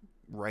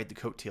ride the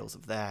coattails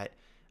of that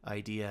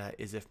idea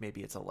is if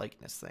maybe it's a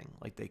likeness thing,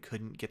 like they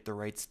couldn't get the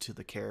rights to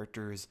the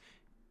characters,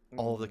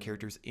 all of the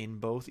characters in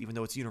both, even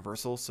though it's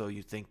Universal, so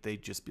you'd think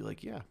they'd just be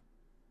like, yeah,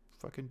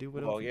 fucking do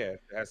whatever. Well, yeah,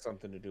 it has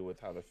something to do with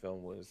how the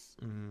film was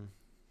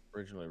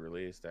originally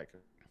released. I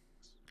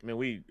mean,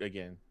 we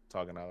again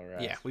talking out of our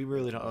ass. Yeah, we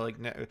really don't like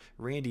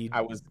Randy.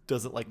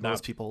 Doesn't like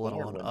most people, let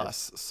alone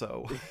us.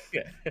 So,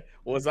 yeah,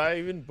 was I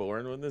even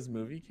born when this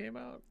movie came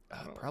out?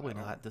 Probably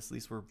not. At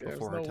least we're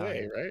before our time,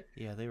 way, right?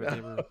 Yeah, they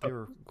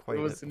were quite.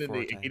 It was in the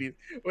 80s.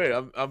 Wait,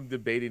 I'm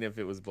debating if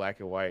it was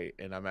black and white,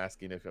 and I'm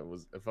asking if I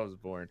was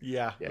born.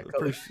 Yeah,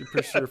 pretty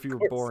sure if you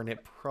were born,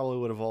 it probably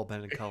would have all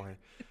been in color.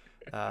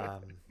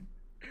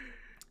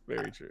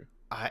 Very true.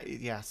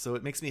 So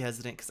it makes me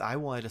hesitant because I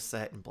wanted a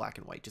set in black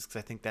and white just because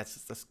I think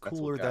that's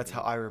cooler. That's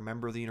how I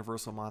remember the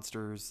Universal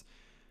monsters.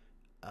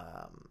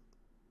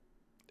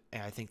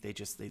 And I think they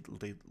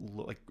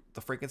look like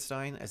the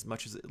Frankenstein, as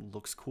much as it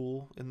looks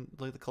cool in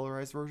like the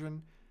colorized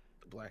version.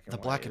 The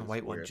black and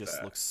white one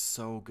just looks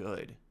so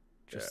good,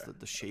 just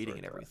the shading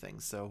and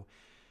everything. So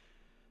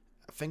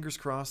fingers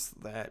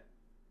crossed that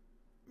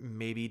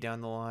maybe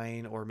down the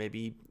line, or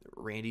maybe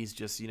Randy's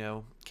just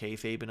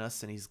kayfabing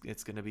us and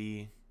it's gonna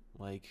be.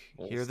 Like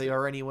here they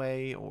are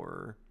anyway,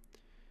 or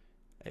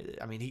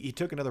I mean, he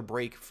took another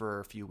break for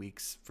a few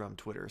weeks from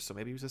Twitter, so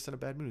maybe he was just in a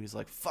bad mood. He's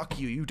like, "Fuck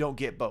you, you don't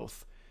get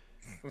both."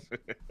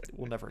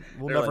 We'll never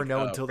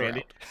know until they're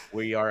out.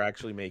 We are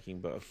actually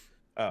making both.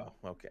 Oh,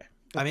 okay.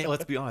 I mean,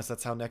 let's be honest.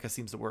 That's how NECA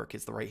seems to work.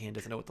 Is the right hand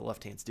doesn't know what the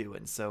left hand's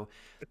doing. So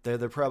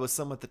they're probably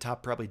someone at the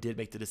top probably did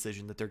make the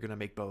decision that they're gonna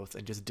make both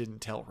and just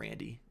didn't tell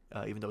Randy,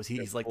 even though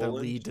he's like the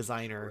lead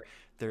designer.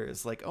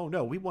 There's like, oh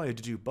no, we wanted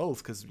to do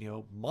both because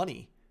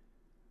money.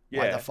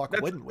 Why the fuck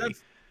wouldn't we?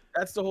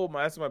 That's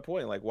my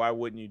point. Like, why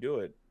wouldn't you do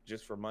it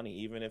just for money,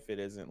 even if it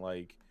isn't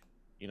like,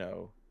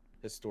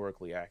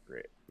 historically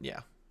accurate?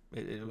 Yeah,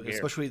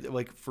 especially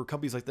like for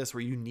companies like this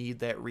where you need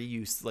that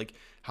reuse. Like,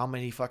 how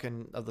many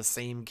fucking of the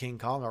same King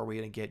Kong are we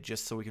gonna get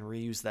just so we can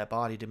reuse that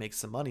body to make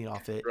some money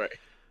off it? Right.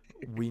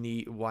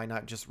 Why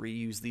not just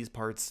reuse these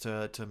parts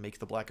to make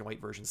the black and white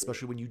version,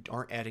 especially when you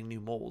aren't adding new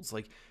molds.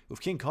 Like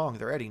with King Kong,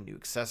 they're adding new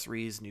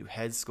accessories, new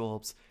head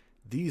sculpts.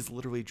 These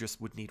literally just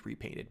would need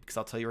repainted, because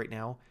I'll tell you right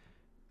now,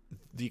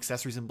 the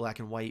accessories in black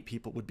and white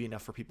would be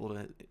enough for people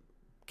to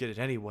get it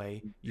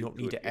anyway. You don't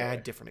need to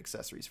add different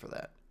accessories for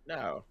that.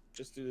 No,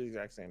 just do the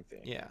exact same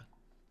thing. Yeah.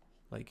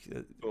 Like,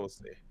 We'll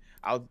see.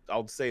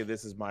 I'll say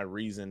this is my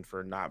reason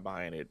for not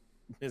buying it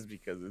is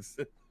because it's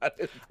not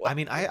in I black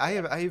mean, and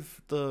white. I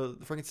have the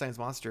Frankenstein's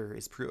monster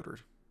is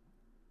pre-ordered.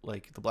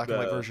 Like the black and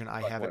white The version, I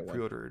black have and white it one.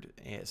 pre-ordered,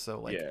 and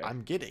so like Yeah.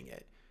 I'm getting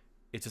it.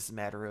 It's just a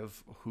matter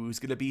of who's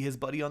gonna be his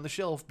buddy on the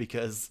shelf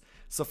because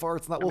so far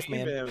it's not I mean, Wolfman.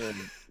 even him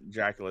and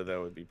Dracula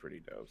though would be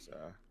pretty dope. So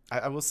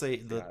I will say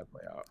see how it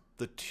play out.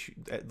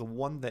 the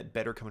one that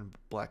better come in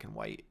black and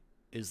white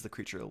is the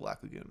Creature of the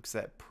Black Lagoon because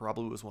that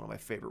probably was one of my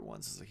favorite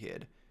ones as a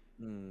kid.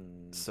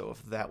 Mm. So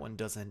if that one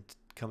doesn't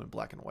come in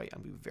black and white,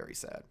 I'm gonna be very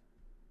sad.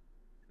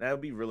 That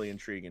would be really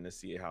intriguing to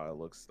see how it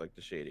looks, like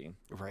the shading,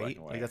 black Right?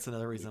 and Like white. that's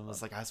another That'd be reason I was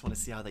fun. like, I just want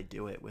to see how they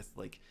do it with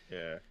like,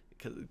 Yeah,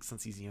 cause,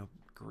 since he's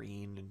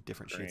green and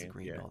different shades of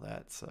green. green Yeah. and all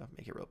that, so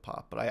make it real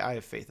pop. But I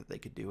have faith that they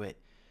could do it.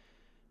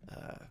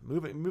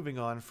 Moving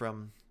on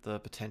from the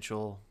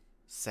potential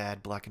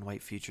sad black and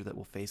white future that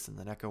we'll face in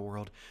the Neca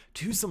world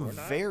to some Or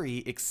not. very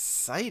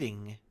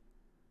exciting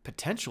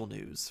potential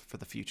news for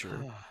the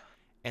future.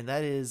 And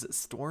that is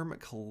Storm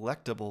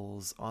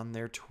Collectibles on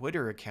their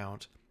Twitter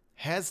account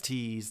has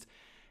teased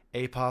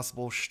a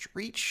possible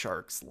Street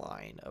Sharks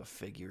line of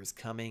figures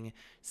coming,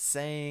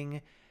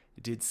 saying,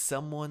 did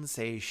someone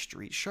say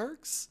Street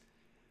Sharks?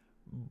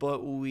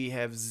 But we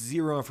have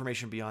zero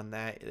information beyond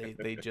that.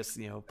 They just,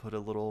 put a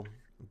little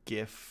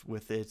GIF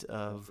with it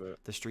of That's it.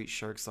 the Street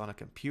Sharks on a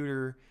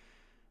computer.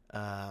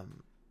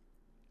 Um,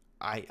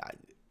 I, I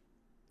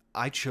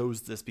I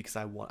chose this because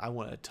I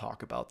want to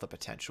talk about the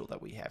potential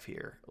that we have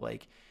here.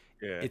 Like,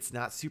 Yeah. it's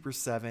not Super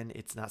 7.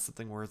 It's not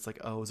something where it's like,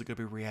 oh, is it going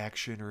to be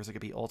reaction or is it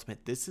going to be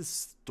ultimate? This is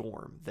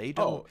Storm. They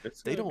don't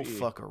It's they gonna don't be,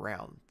 fuck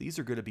around. These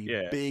are going to be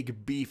Yeah.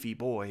 big beefy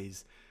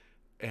boys.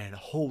 And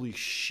holy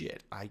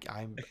shit, I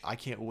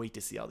can't wait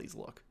to see how these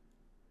look.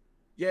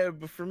 Yeah,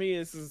 but for me,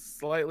 this is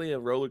slightly a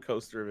roller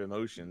coaster of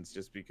emotions,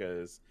 just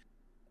because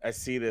I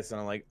see this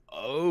and I'm like,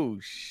 oh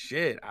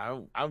shit,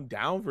 I'm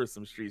down for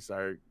some Street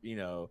Shark,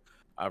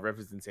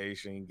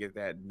 representation. Get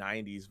that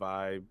 '90s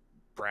vibe,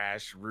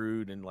 brash,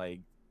 rude, and like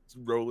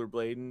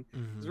rollerblading.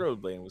 Because Mm-hmm.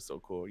 rollerblading was so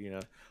cool,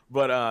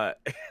 But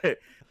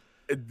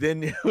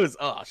then it was,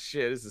 oh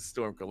shit, this is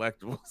Storm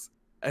Collectibles,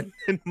 and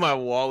then my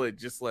wallet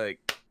just like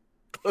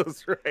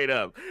closed right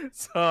up.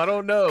 So I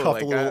don't know.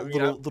 Cuff a Like I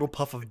little mean, little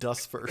puff of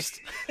dust first.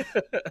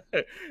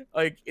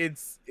 like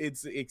it's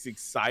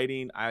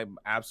exciting. I'm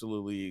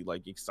absolutely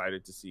like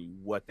excited to see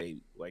what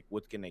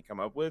can they come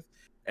up with.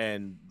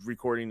 And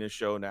recording this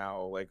show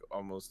now, like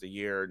almost a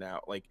year now,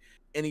 like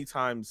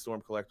anytime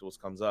Storm Collectibles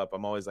comes up,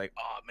 I'm always like,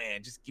 oh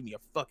man, just give me a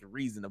fucking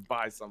reason to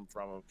buy something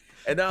from them.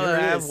 And now Here I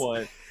it have is.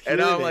 one, Here and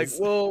it I'm like, is.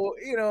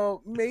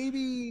 well,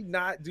 maybe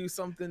not do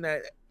something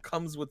that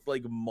comes with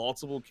like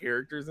multiple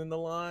characters in the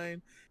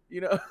line,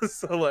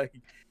 so like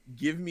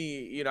give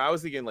me, I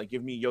was thinking like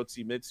give me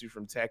Yotsumitsu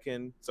from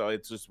Tekken, so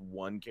it's just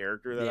one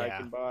character that I Yeah.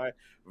 can buy,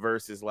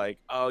 versus like,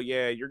 oh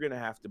yeah, you're gonna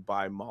have to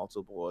buy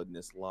multiple in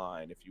this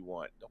line if you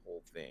want the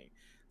whole thing.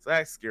 So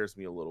that scares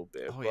me a little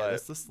bit. Oh yeah,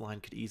 But this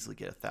line could easily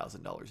get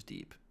 $1,000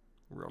 deep,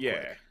 real yeah,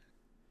 quick.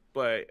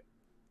 but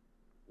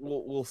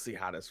we'll see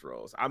how this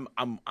rolls. I'm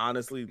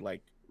honestly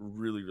like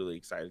really really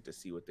excited to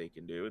see what they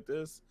can do with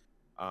this.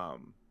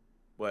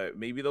 But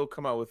maybe they'll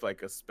come out with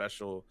like a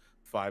special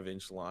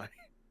 5-inch line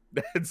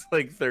that's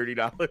like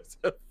 $30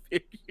 a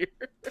figure.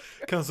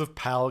 Comes with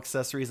PAL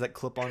accessories that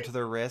clip onto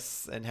their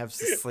wrists and have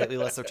slightly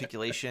less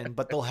articulation,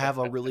 but they'll have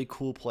a really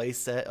cool play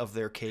set of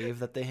their cave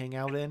that they hang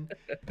out in.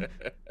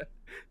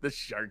 The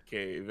Shark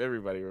Cave,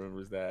 everybody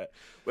remembers that.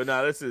 But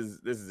no, this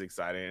is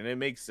exciting, and it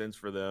makes sense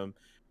for them.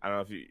 I don't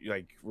know if you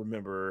like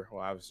remember.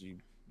 Well, obviously you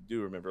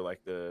do remember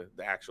like the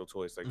actual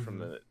toys like from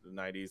the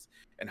 90s,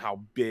 and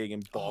how big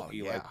and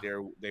bulky like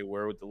they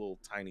were with the little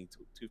tiny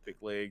toothpick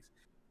legs.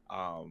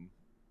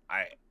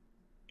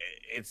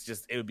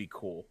 It would be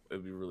cool. It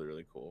would be really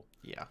really cool.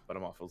 Yeah, but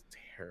I'm also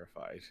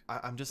terrified.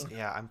 I'm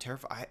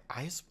terrified.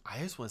 I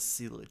just want to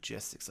see the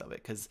logistics of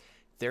it because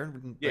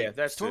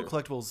that's Storm true.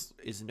 Collectibles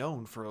is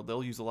known for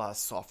they'll use a lot of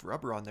soft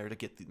rubber on there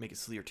to make it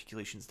so the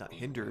articulation's not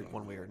hindered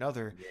one way or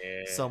another.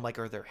 Yeah. So I'm like,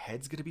 are their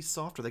heads gonna be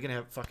soft? Are they gonna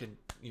have fucking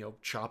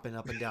chopping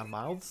up and down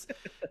mouths?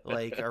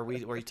 Like, are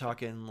we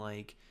talking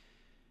like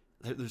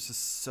there's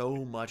just so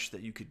much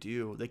that you could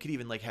do. They could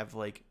even like have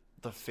like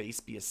the face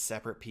be a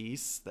separate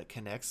piece that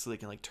connects so they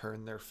can like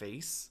turn their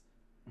face.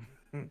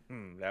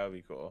 That would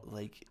be cool.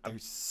 Like,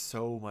 there's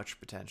so much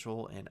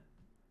potential and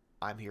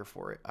I'm here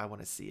for it. I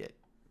want to see it.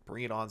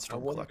 Bring it on,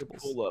 Storm Collectibles. To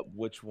pull up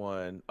which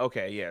one.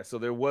 Okay, yeah. So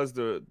there was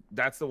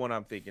that's the one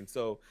I'm thinking.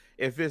 So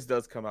if this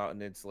does come out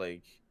and it's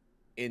like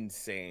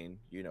insane,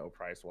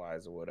 price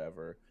wise or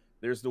whatever,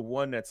 there's the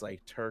one that's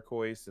like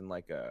turquoise and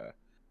like a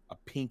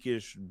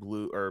pinkish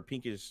blue or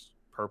pinkish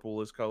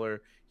purplish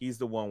color. He's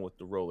the one with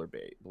the roller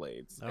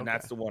blades, and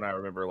that's the one I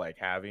remember like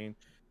having.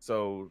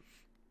 So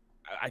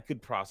I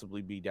could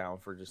possibly be down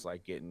for just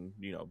like getting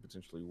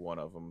potentially one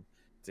of them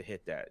to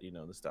hit that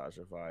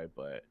nostalgia vibe.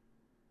 But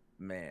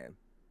man,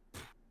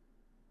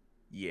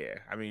 yeah,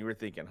 I mean we're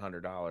thinking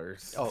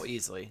 $100. Oh,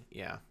 easily,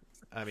 yeah.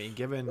 I mean,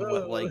 given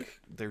what like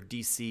their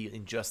DC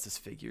Injustice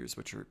figures,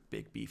 which are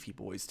big beefy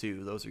boys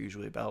too, those are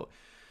usually about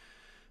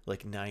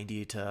like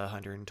 90 to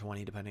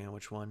 120 depending on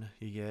which one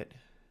you get.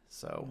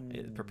 So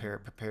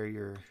prepare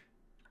your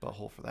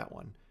butthole for that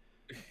one.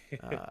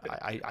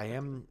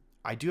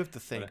 I do have to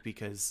think,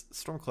 because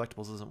Storm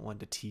Collectibles isn't one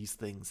to tease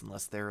things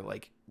unless they're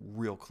like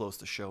real close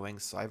to showing.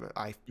 So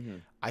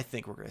I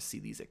think we're going to see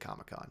these at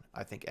Comic-Con.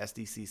 I think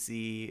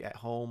SDCC at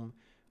home,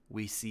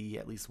 we see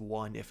at least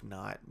one, if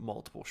not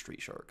multiple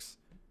Street Sharks.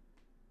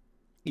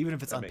 Even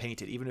if it's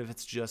unpainted, even if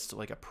it's just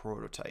like a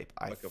prototype,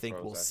 I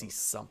think we'll see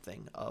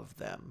something of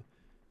them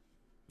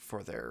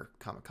for their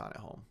Comic-Con at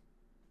home.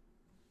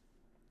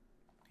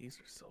 These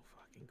are so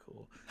fucking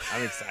cool.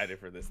 I'm excited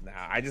for this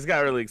now. I just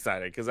got really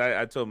excited because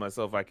I told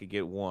myself I could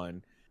get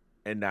one,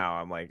 and now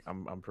I'm like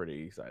I'm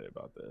pretty excited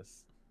about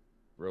this.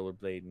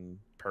 Rollerblading,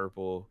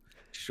 purple,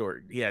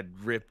 short. He had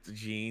ripped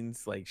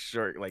jeans, like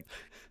short, like,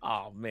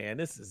 oh man,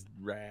 this is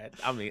rad.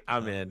 I mean,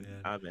 I'm in.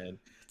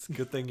 It's a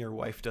good thing your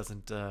wife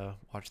doesn't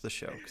watch the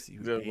show, because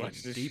you would be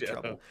in deep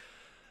trouble.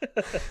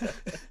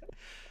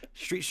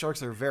 Street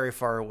Sharks are very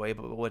far away,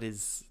 but what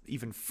is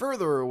even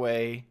further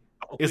away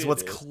is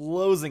what's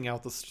closing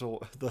out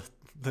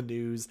the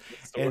news.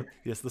 And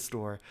yes, the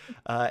store.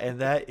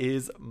 And that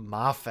is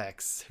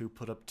Mafex, who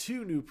put up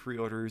 2 new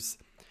pre-orders.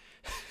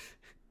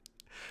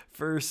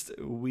 First,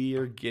 we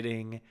are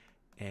getting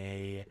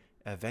a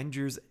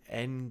Avengers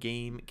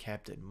Endgame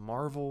Captain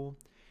Marvel.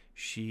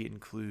 She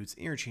includes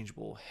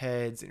interchangeable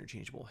heads,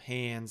 interchangeable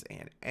hands,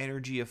 and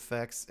energy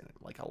effects, and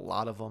like a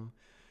lot of them.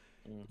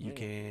 You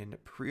can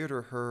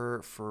pre-order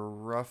her for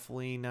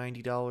roughly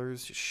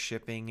 $90,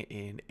 shipping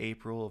in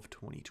April of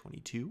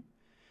 2022.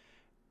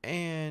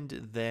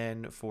 And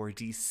then for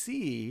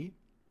DC,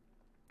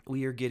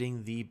 we are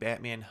getting the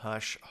Batman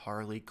Hush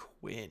Harley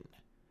Quinn.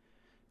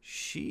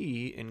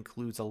 She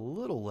includes a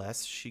little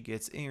less. She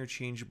gets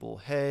interchangeable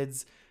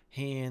heads,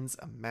 hands,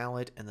 a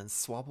mallet, and then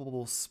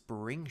swappable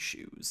spring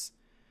shoes.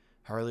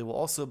 Harley will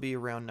also be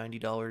around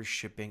 $90,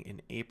 shipping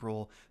in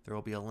April. There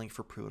will be a link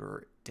for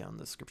pre-order down in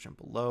the description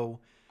below.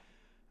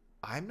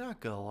 I'm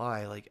not gonna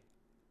lie, like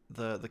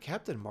the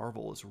Captain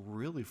Marvel is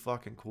really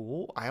fucking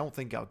cool. I don't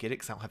think I'll get it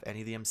because I don't have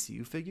any of the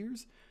MCU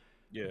figures.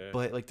 Yeah.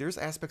 But like there's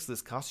aspects of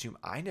this costume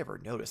I never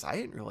noticed. I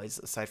didn't realize,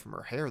 aside from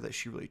her hair, that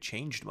she really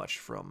changed much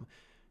from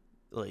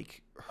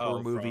like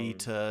her movie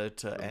to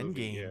Endgame.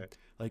 Movie, yeah.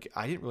 Like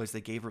I didn't realize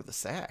they gave her the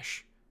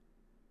sash.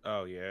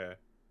 Oh yeah.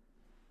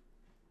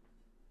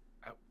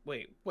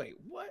 Wait,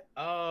 what?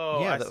 Oh,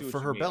 yeah, for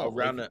her belt.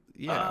 Around like,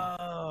 yeah.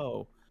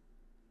 Oh.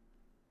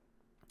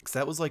 Cause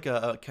that was like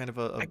a kind of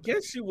a. I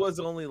guess she was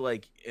only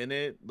like in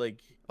it, like.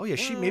 Oh yeah,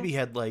 she maybe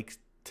had like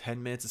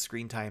 10 minutes of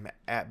screen time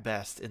at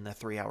best in the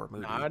 3-hour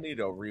movie. I need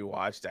to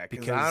rewatch that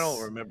because I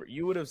don't remember.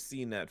 You would have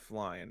seen that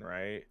flying,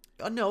 right?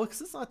 No,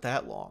 because it's not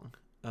that long.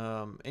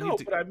 And no,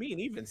 but I mean,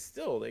 even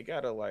still, they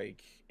gotta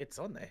like it's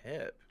on the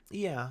hip.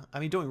 Yeah, I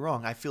mean, don't get me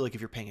wrong. I feel like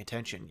if you're paying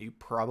attention, you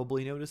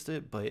probably noticed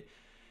it, but.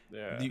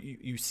 Yeah.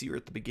 You see her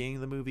at the beginning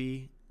of the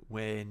movie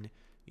when,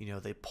 you know,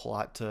 they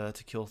plot to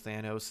kill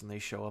Thanos and they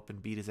show up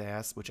and beat his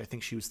ass, which I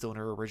think she was still in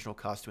her original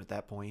costume at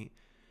that point.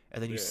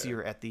 And then you see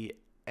her at the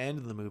end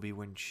of the movie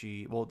when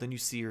then you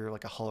see her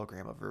like a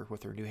hologram of her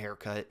with her new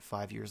haircut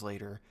 5 years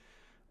later.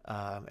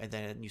 And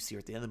then you see her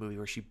at the end of the movie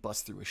where she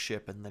busts through a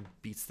ship and then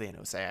beats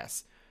Thanos'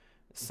 ass.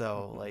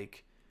 So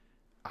like,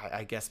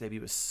 I guess maybe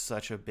it was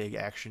such a big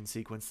action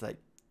sequence that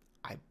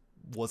I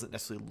wasn't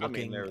necessarily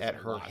looking at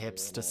her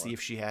hips to see if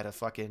she had a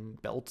fucking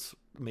belt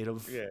made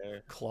of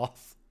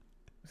cloth.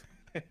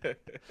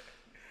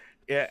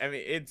 Yeah, I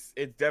mean it's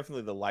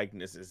definitely, the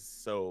likeness is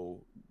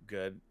so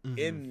good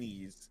in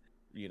these,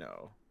 you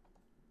know,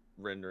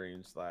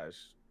 renderings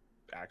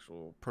 /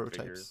 actual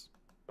prototypes. Figures.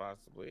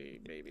 Possibly,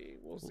 maybe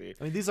we'll see.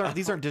 I mean these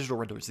aren't digital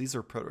renders, these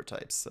are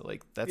prototypes. So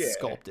like that's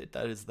sculpted.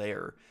 That is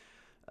there.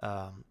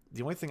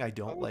 The only thing I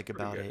don't like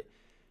about it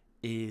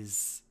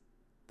is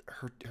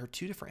her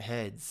 2 different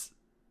heads.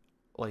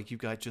 Like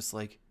you've got just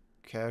like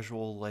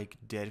casual like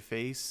dead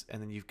face,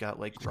 and then you've got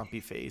like grumpy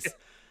face.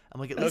 I'm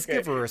like, at least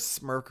give her a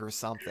smirk or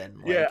something.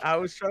 Like, yeah, I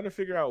was trying to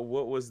figure out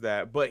what was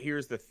that, but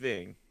here's the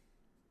thing.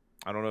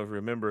 I don't know if you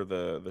remember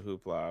the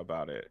hoopla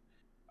about it.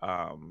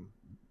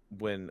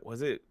 When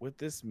was it with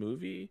this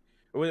movie?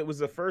 When it was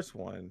the first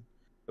one,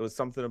 it was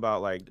something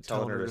about like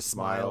telling her to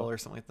smile or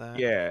something like that.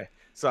 Yeah.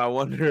 So I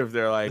wonder if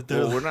they're like,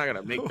 well, we're not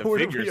gonna make the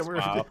figure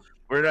smile.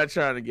 We're not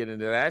trying to get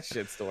into that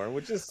shitstorm,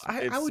 which is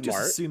I would just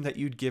assume that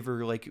you'd give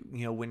her like,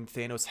 you know, when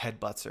Thanos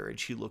headbutts her and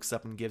she looks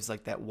up and gives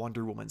like that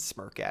Wonder Woman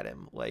smirk at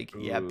him, like,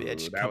 yeah,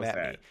 bitch, come at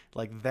me,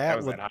 like that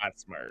was that hot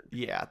smirk.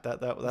 Yeah,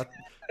 that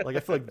like I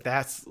feel like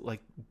that's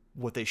like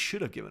what they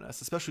should have given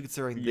us, especially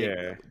considering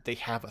they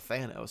have a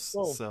Thanos.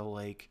 Well, so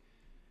like,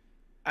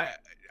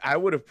 I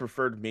would have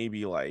preferred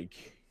maybe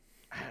like,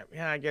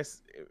 I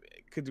guess.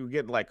 Could we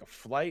get like a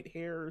flight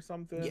hair or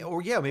something? Yeah,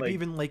 or maybe like,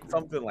 even like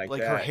something like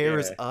that. Her hair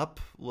is up,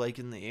 like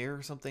in the air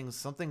or something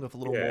with a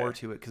little more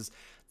to it, because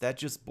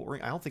that's just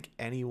boring. I don't think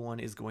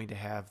anyone is going to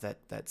have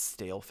that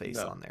stale face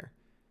on there.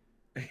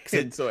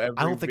 And so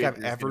I don't think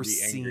I've ever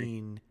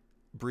seen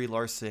Brie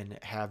Larson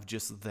have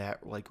just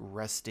that like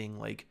resting,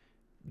 like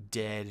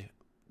dead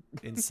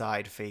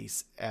inside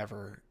face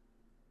ever.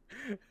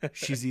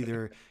 She's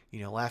either,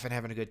 laughing,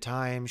 having a good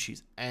time,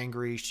 she's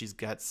angry, she's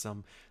got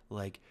some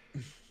like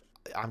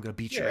I'm gonna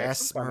beat your Yeah, ass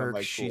some kind of smirk.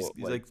 like She's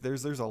cool, like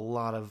there's a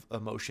lot of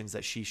emotions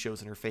that she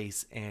shows in her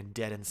face, and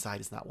dead inside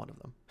is not one of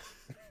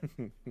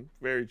them.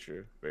 very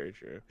true, very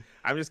true.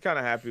 I'm just kind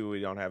of happy we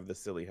don't have the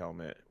silly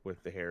helmet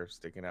with the hair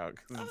sticking out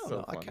because I it's don't so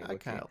know. funny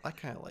looking. I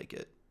kind of like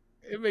it.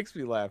 It makes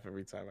me laugh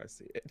every time I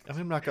see it. I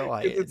mean, I'm not gonna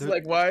lie. It's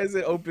like, why is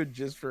it open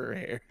just for her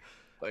hair?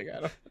 Like,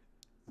 I don't.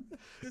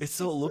 It's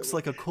so it looks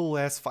like a cool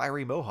ass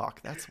fiery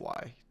mohawk. That's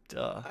why.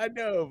 Duh. I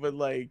know, but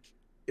like,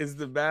 is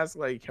the mask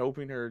like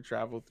helping her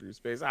travel through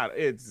space?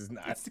 It's just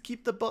not. It's to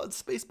keep the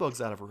space bugs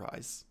out of her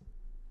eyes.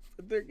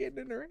 But they're getting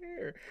in her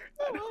hair.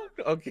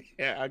 Okay,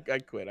 yeah, I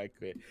quit. I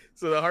quit.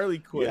 So the Harley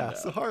Quinn. Yeah,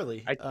 so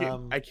Harley.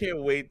 I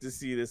can't wait to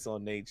see this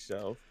on Nate's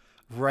shelf.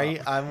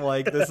 Right? I'm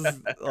like, this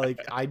is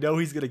like, I know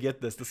he's gonna get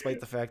this, despite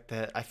the fact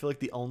that I feel like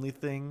the only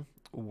thing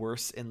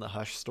worse in the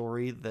Hush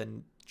story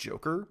than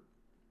Joker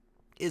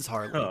is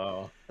Harley.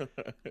 Oh.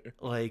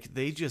 Like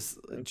they just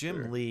I'm Jim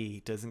sure.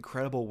 Lee does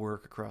incredible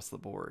work across the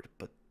board,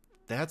 but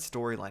that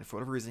storyline, for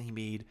whatever reason,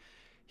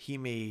 he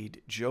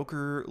made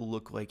Joker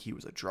look like he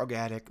was a drug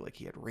addict, like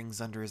he had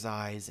rings under his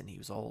eyes and he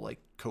was all like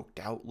coked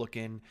out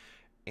looking.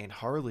 And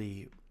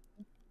Harley,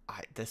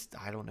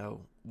 I don't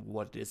know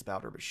what it is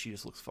about her, but she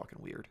just looks fucking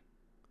weird.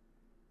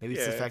 Maybe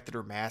it's the fact that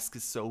her mask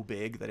is so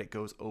big that it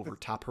goes over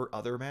top her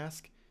other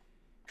mask.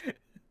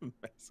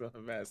 Mask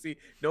on mask. See,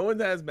 no one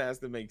has masks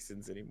that make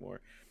sense anymore.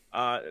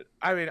 I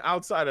mean,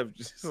 outside of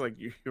just like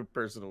your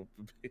personal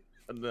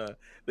the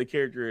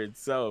character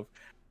itself,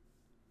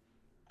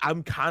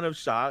 I'm kind of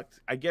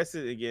shocked. I guess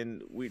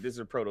these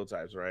are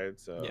prototypes, right?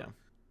 So Yeah.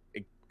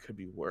 it could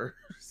be worse.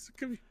 It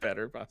could be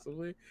better,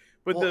 possibly.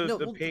 But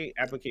the paint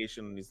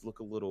application on these look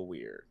a little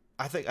weird.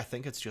 I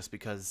think it's just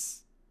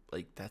because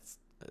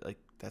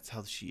that's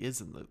how she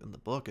is in the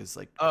book, is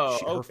like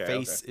her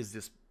face is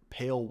this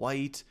pale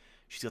white.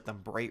 She's got them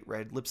bright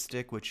red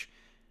lipstick, which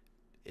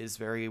is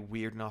very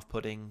weird and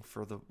off-putting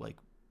for the like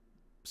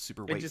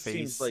super white face. It just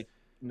seems like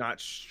not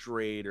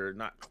straight or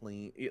not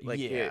clean.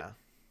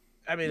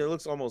 I mean, it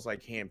looks almost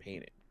like hand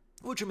painted.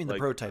 Which, I mean, the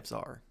prototypes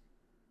are.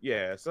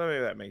 Yeah, so maybe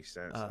that makes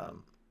sense.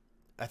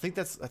 I think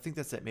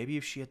that's it. Maybe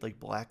if she had like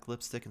black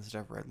lipstick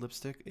instead of red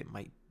lipstick, it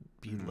might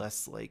be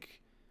less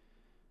like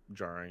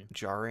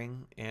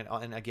jarring. And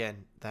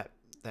again, that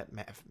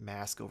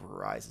mask over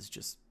her eyes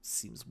just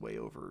seems way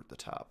over the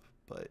top.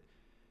 But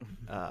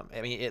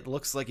I mean, it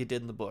looks like it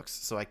did in the books,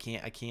 so I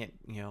can't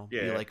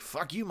be like,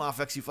 fuck you,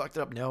 Mafex, you fucked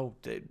it up. No,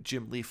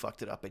 Jim Lee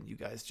fucked it up, and you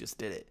guys just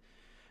did it.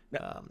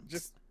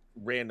 Just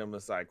random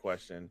aside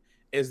question: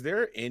 is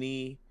there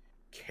any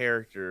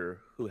character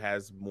who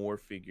has more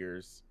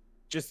figures,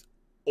 just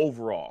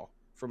overall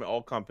from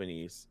all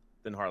companies,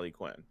 than Harley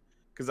Quinn?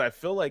 Because I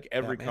feel like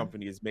every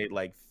company has made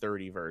like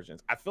 30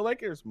 versions. I feel like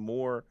there's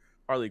more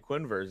Harley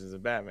Quinn versions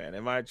of Batman.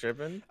 Am I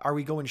tripping? Are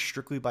we going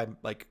strictly by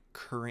like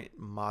current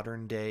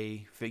modern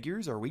day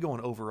figures, or are we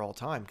going overall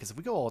time? Because if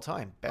we go all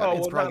time,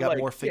 Batman's probably got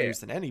more figures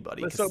than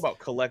anybody. Let's talk about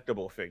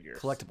collectible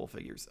figures.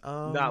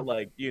 Not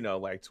like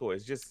like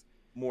toys, just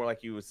more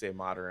like you would say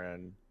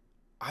modern.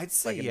 I'd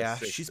say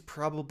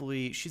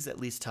she's at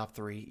least top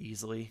 3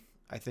 easily.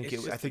 I think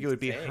it would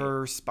be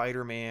her,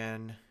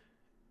 Spider-Man,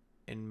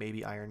 and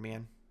maybe Iron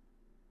Man.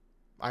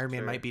 Iron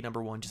Man might be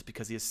number 1 just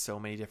because he has so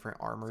many different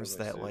armors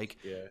that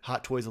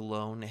Hot Toys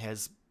alone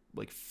has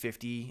like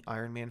 50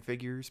 Iron Man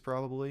figures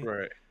probably.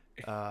 Right.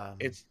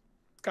 It's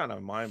kind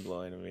of mind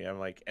blowing to me. I'm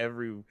like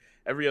every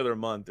other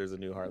month there's a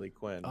new Harley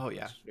Quinn. Oh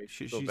yeah,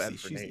 she's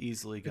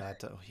easily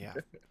got.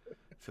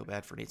 Feel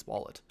bad for Nate's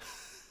wallet.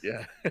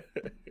 Yeah,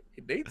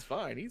 Nate's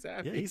fine. He's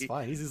happy. Yeah, he's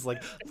fine. He's just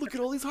like, look at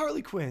all these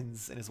Harley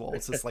Quinns, and his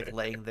wallet's just like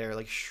laying there,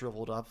 like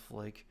shriveled up,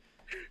 like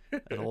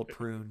an old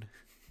prune.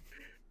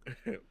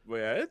 But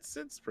yeah,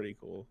 it's pretty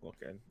cool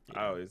looking.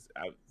 Yeah.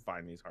 I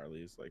find these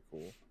Harleys like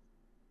cool.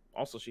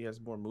 Also, she has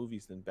more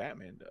movies than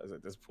Batman does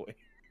at this point.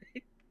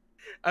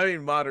 I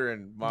mean,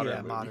 modern.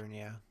 Yeah, modern.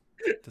 Yeah,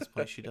 at this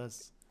point she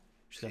does.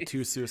 She's got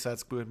 2 Suicide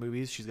Squad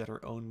movies. She's got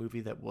her own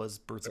movie that was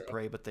Birds of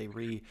Prey, but they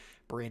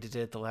rebranded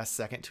it at the last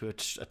second to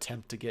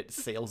attempt to get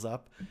sales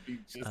up.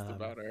 Just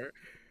about her.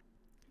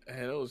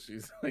 I know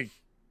she's like,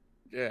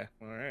 yeah.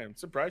 All right. I'm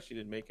surprised she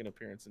didn't make an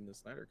appearance in the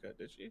Snyder Cut.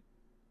 Did she?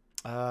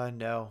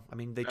 No. I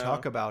mean, they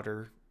talk about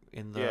her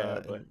in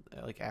the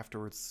like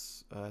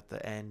afterwards at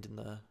the end in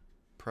the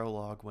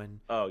prologue when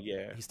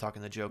he's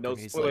talking to Joker. No, and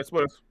he's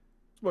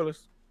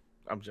spoilers.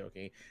 I'm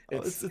joking.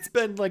 It's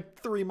been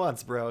like 3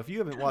 months, bro. If you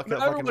haven't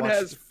everyone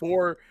has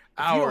 4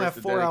 hours. If you don't have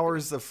 4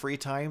 hours of free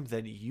time,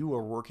 then you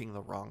are working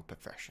the wrong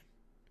profession.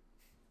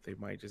 They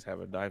might just have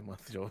a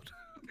 9-month-old.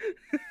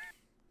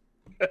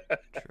 True.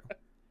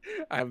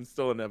 I'm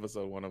still in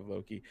episode 1 of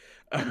Loki.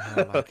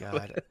 Oh my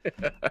god.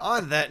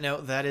 On that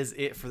note, that is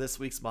it for this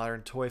week's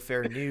Modern Toy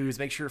Fair news.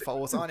 Make sure to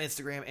follow us on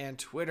Instagram and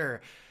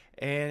Twitter.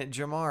 And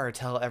Jamar,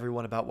 tell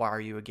everyone about Why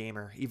Are You a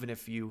Gamer, even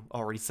if you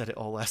already said it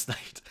all last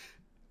night.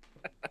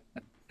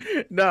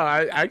 No,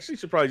 I actually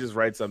should probably just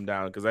write some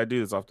down because I do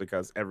this off the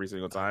cuss every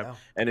single I time, know.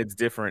 and it's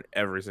different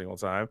every single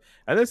time.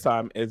 And this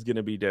time it's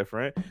gonna be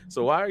different.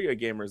 So, Why Are You a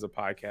Gamer is a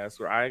podcast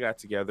where I got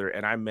together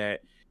and I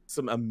met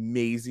some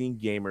amazing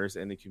gamers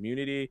in the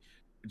community,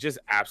 just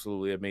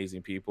absolutely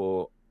amazing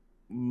people.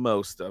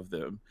 Most of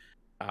them.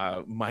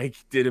 Mike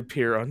did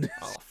appear on this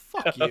Oh,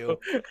 fuck show. you.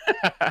 You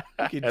could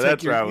And take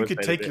that's your where I you was could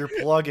headed take your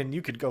plug and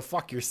you could go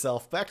fuck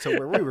yourself back to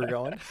where we were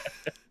going.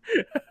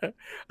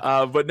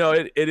 But no,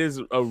 it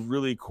is a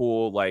really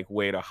cool like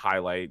way to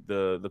highlight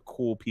the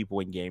cool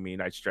people in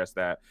gaming. I stress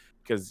that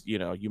because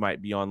you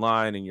might be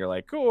online and you're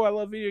like, "Cool, I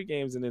love video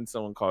games," and then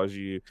someone calls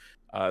you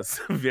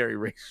some very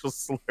racial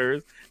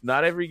slurs.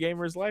 Not every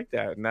gamer is like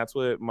that, and that's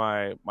what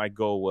my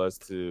goal was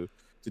to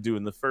do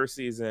in the first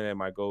season, and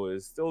my goal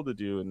is still to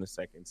do in the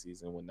second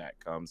season when that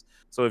comes.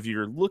 So if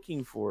you're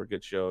looking for a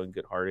good show and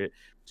good hearted,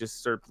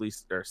 just simply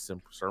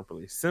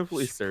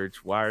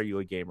search "Why Are You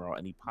a Gamer" on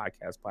any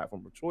podcast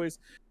platform of choice.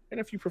 And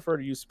if you prefer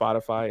to use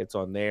Spotify, it's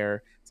on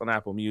there. It's on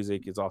Apple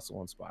Music. It's also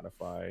on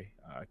Spotify,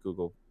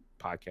 Google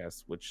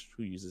Podcasts. Which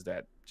who uses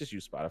that? Just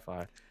use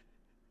Spotify.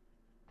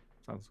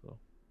 Sounds cool.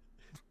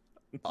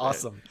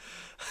 Awesome.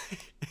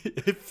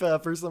 If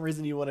for some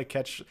reason you want to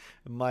catch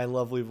my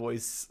lovely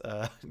voice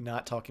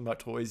not talking about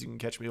toys, you can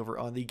catch me over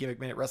on the Gimmick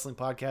Minute Wrestling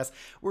Podcast,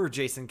 where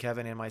Jason,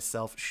 Kevin, and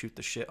myself shoot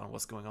the shit on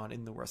what's going on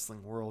in the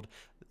wrestling world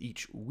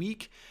each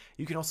week.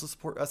 You can also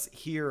support us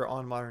here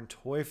on Modern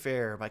Toy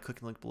Fair by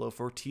clicking the link below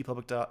for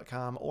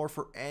tpublic.com or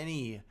for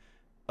any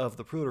of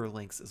the Preorder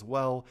links as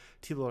well.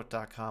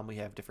 tpublic.com, we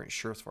have different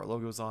shirts with our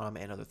logos on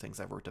them and other things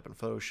I've worked up in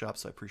Photoshop,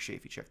 so I appreciate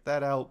if you check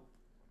that out.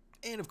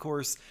 And of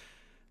course,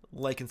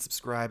 like and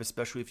subscribe,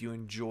 especially if you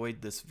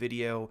enjoyed this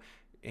video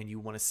and you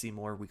want to see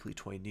more weekly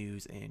toy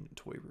news and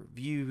toy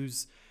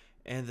reviews.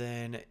 And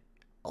then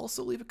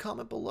also leave a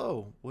comment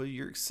below what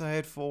you're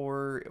excited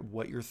for,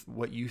 what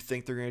you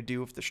think they're going to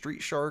do with the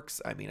Street Sharks.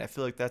 I mean, I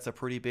feel like that's a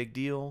pretty big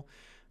deal.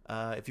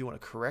 If you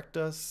want to correct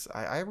us,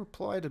 I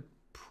reply to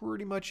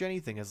pretty much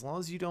anything, as long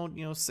as you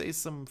don't say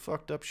some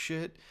fucked up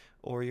shit,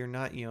 or you're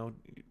not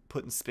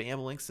putting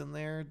spam links in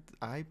there.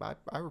 I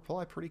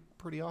reply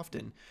pretty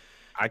often.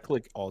 I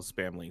click all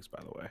spam links,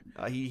 by the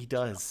way. He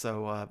does,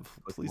 so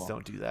please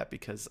don't do that,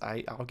 because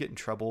I'll get in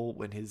trouble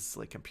when his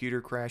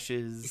computer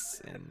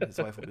crashes and his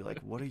wife will be like,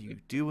 "What are you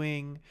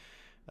doing?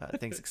 The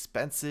thing's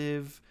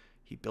expensive.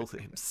 He built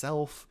it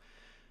himself.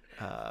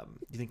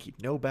 You think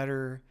he'd know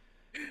better?"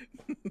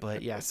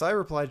 But yeah, so I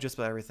replied just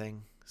about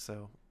everything.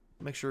 So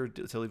make sure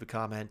to leave a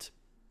comment,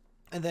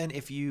 and then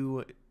if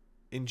you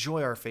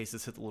enjoy our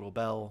faces, hit the little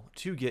bell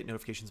to get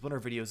notifications when our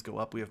videos go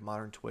up. We have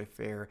Modern Toy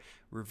Fair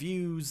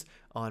reviews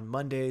on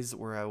Mondays,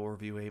 where I will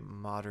review a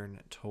modern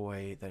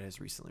toy that has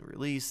recently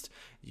released.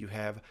 You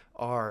have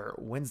our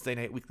Wednesday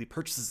night weekly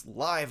purchases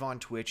live on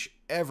Twitch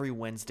every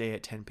Wednesday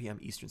at 10 p.m.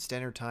 Eastern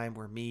Standard Time,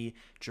 where me,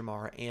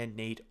 Jamar, and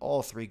Nate,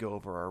 all three, go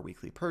over our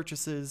weekly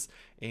purchases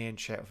and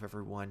chat with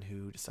everyone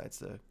who decides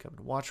to come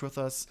and watch with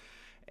us.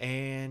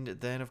 And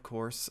then, of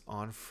course,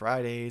 on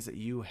Fridays,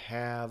 you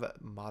have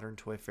Modern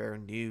Toy Fair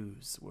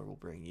News, where we'll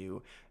bring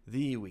you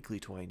the weekly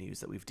toy news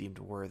that we've deemed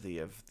worthy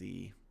of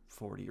the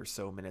 40 or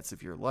so minutes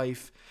of your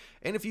life.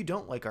 And if you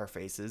don't like our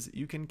faces,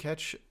 you can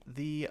catch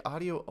the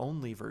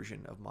audio-only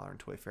version of Modern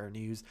Toy Fair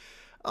News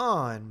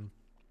on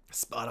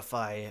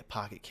Spotify,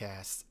 Pocket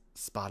Casts,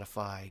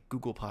 Spotify,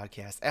 Google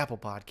Podcasts, Apple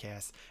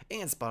Podcasts,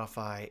 and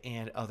Spotify,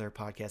 and other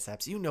podcast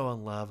apps you know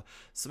and love.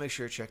 So make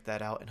sure to check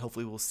that out, and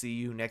hopefully we'll see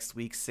you next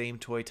week. Same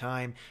toy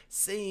time,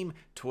 same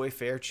Toy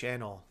Fair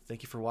channel.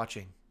 Thank you for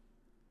watching.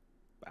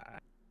 Bye.